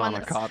Unless find it's one on a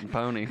that's cotton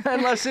pony.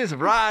 Unless it's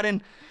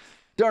riding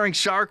during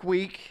Shark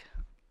Week.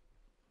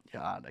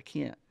 God, I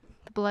can't.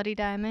 the bloody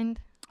diamond.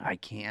 I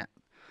can't.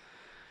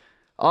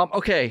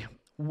 Okay.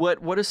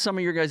 What is some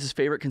of your guys'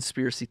 favorite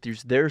conspiracy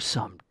theories? There's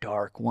some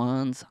dark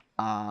ones.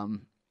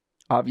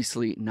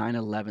 Obviously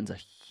 9/11's a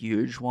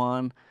huge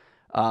one.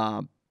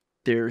 I'm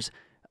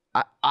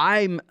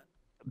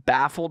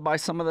baffled by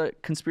some of the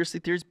conspiracy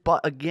theories,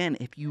 but again,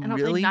 if you I don't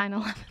really think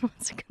 9/11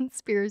 was a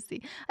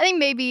conspiracy. I think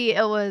maybe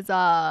it was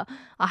a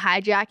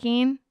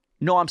hijacking.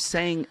 No, I'm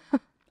saying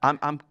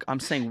I'm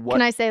saying what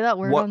Can I say that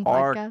word what on the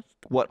are podcast?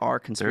 what are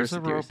There's conspiracy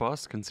a theories?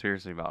 robust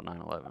conspiracy about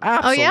 9/11.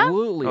 Oh, yeah?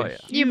 Absolutely. Oh, yeah.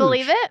 You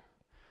believe huge. it?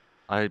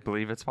 I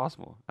believe it's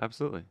possible.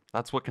 Absolutely.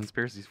 That's what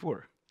conspiracy's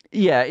for.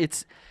 Yeah,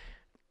 it's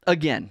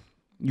again,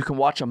 you can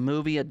watch a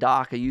movie, a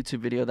doc, a YouTube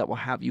video that will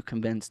have you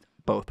convinced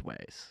both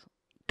ways.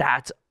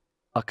 That's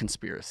a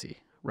conspiracy,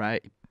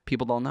 right?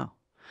 People don't know.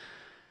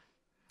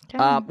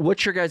 Okay.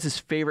 What's your guys'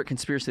 favorite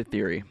conspiracy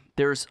theory?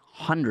 There's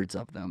hundreds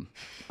of them.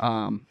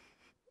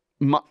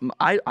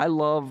 I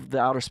love the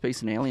outer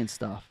space and alien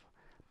stuff.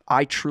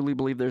 I truly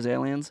believe there's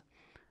aliens.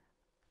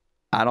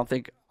 I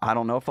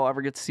don't know if I'll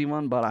ever get to see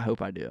one, but I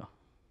hope I do.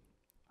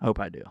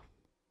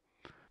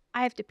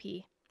 I have to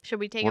pee. Should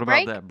we take What a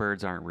break? about that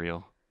birds aren't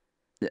real?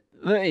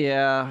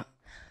 Yeah,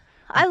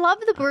 I love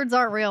the birds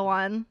aren't real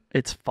one,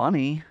 it's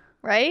funny,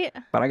 right?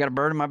 but I got a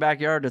bird in my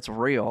backyard that's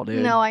real,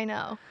 dude. No, I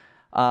know.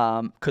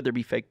 Could there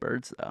be fake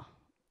birds though?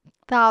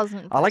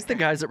 1000%. I like the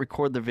guys that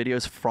record the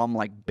videos from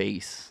like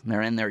base. And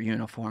they're in their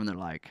uniform. They're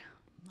like,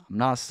 I'm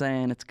not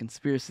saying it's a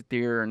conspiracy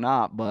theory or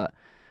not, but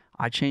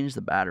I changed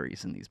the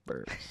batteries in these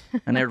birds.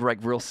 And they're like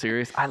real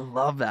serious. I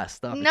love that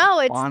stuff.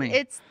 No, funny.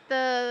 it's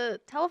the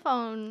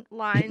telephone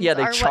lines Yeah,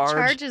 they are charge.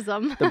 what charges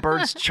them. The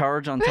birds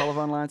charge on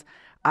telephone lines.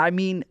 I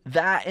mean,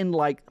 that and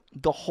like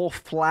the whole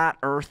flat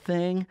earth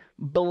thing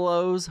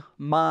blows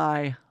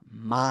my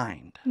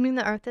mind. You mean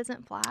the earth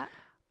isn't flat?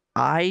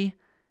 I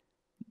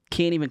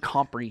can't even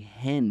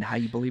comprehend how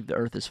you believe the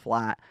earth is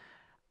flat.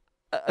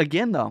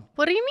 Again, though,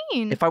 What do you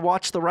mean? if I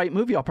watch the right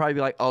movie, I'll probably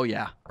be like, oh,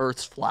 yeah,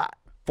 earth's flat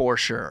for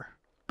sure.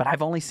 But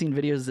I've only seen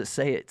videos that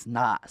say it's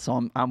not.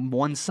 So I'm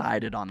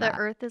one-sided on the that.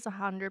 earth is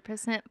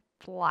 100%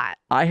 flat.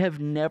 I have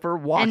never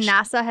watched. And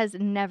NASA has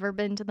never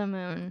been to the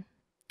moon.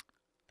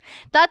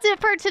 That's it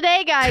for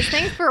today, guys.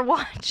 Thanks for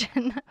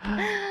watching.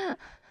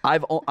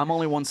 I'm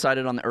only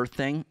one-sided on the earth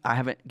thing. I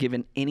haven't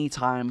given any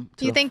time to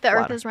Do you think the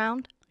earth flat is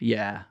round?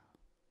 Yeah.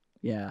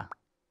 Yeah.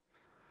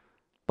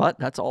 But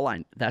that's all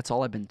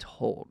I've been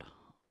told.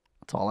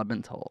 That's all I've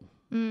been told.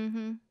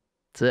 Mm-hmm.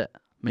 That's it.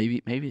 Maybe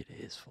it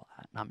is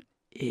flat. I'm an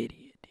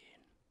idiot,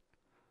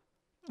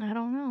 dude. I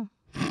don't know.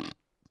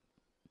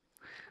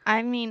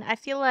 I mean, I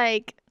feel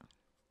like,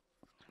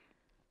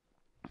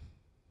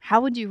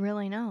 how would you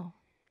really know?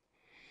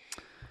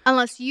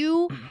 Unless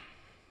you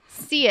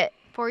see it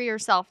for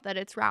yourself that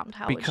it's round.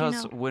 How Because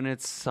would you know? when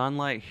it's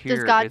sunlight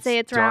here, God say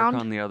it's dark round?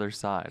 on the other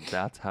side.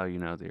 That's how you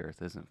know the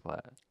earth isn't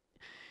flat.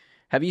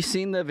 Have you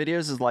seen the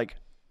videos of like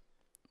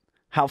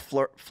how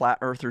flat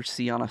earthers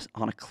see on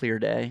a clear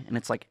day? And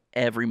it's like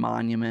every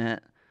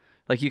monument.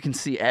 Like you can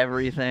see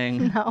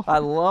everything. No. I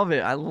love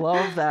it. I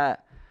love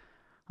that.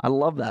 I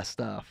love that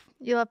stuff.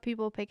 You love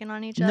people picking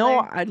on each No,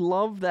 other? I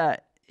love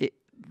that.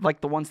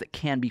 Like the ones that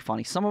can be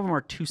funny. Some of them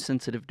are too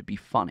sensitive to be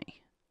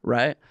funny,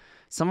 right?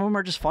 Some of them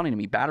are just funny to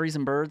me. Batteries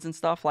and birds and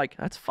stuff, like,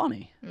 that's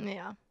funny.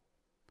 Yeah.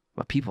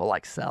 But people,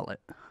 like, sell it.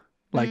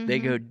 Like, they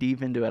go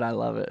deep into it. I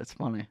love it. It's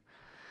funny.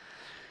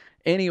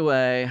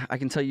 Anyway, I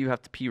can tell you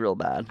have to pee real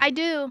bad. I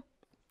do.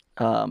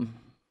 All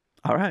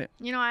right.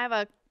 You know, I have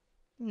a...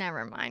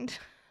 Never mind.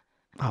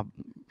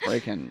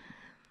 Breaking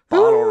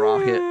bottle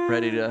rocket,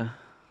 ready to...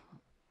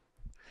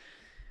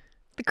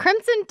 The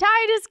Crimson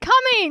Tide is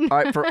coming! All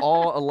right, for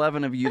all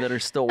 11 of you that are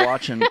still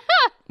watching,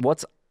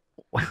 what's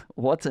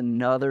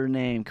another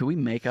name? Could we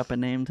make up a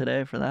name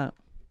today for that?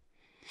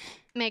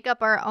 make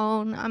up our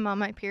own I'm on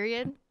my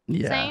period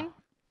saying.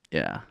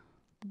 Yeah.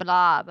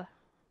 Blob.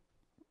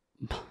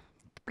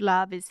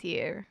 Blob is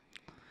here.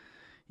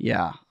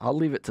 Yeah. I'll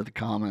leave it to the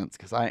comments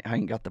because I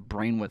ain't got the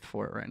brainwidth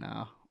for it right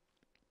now.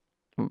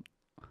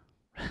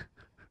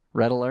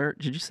 Red Alert.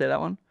 Did you say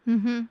that one?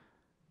 Mm-hmm.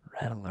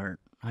 Red Alert.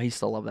 I used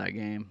to love that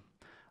game.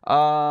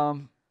 Yeah,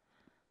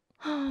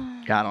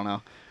 I don't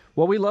know.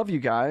 Well, we love you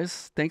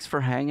guys. Thanks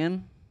for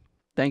hanging.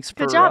 Thanks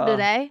for Good job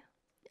today.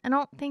 I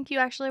don't think you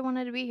actually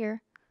wanted to be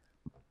here.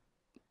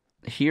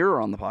 Here or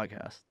on the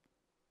podcast?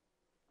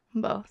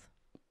 Both.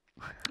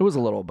 It was a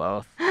little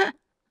both.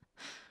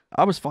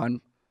 I was fine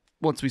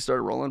once we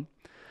started rolling.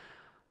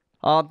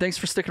 Thanks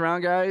for sticking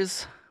around,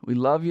 guys. We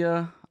love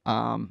you.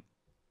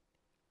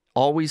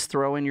 Always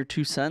throw in your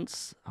 2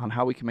 cents on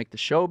how we can make the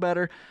show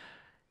better.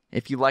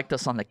 If you liked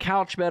us on the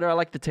couch better, I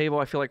like the table.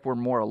 I feel like we're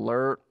more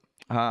alert.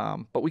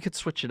 But we could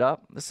switch it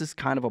up. This is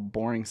kind of a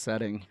boring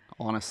setting,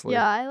 honestly.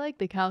 Yeah, I like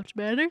the couch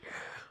better.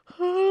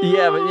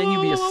 Yeah, but then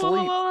you'd be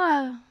asleep.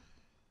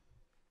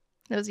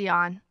 That was a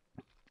yawn.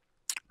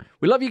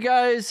 We love you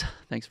guys.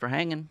 Thanks for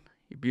hanging.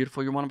 You're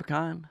beautiful. You're one of a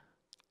kind.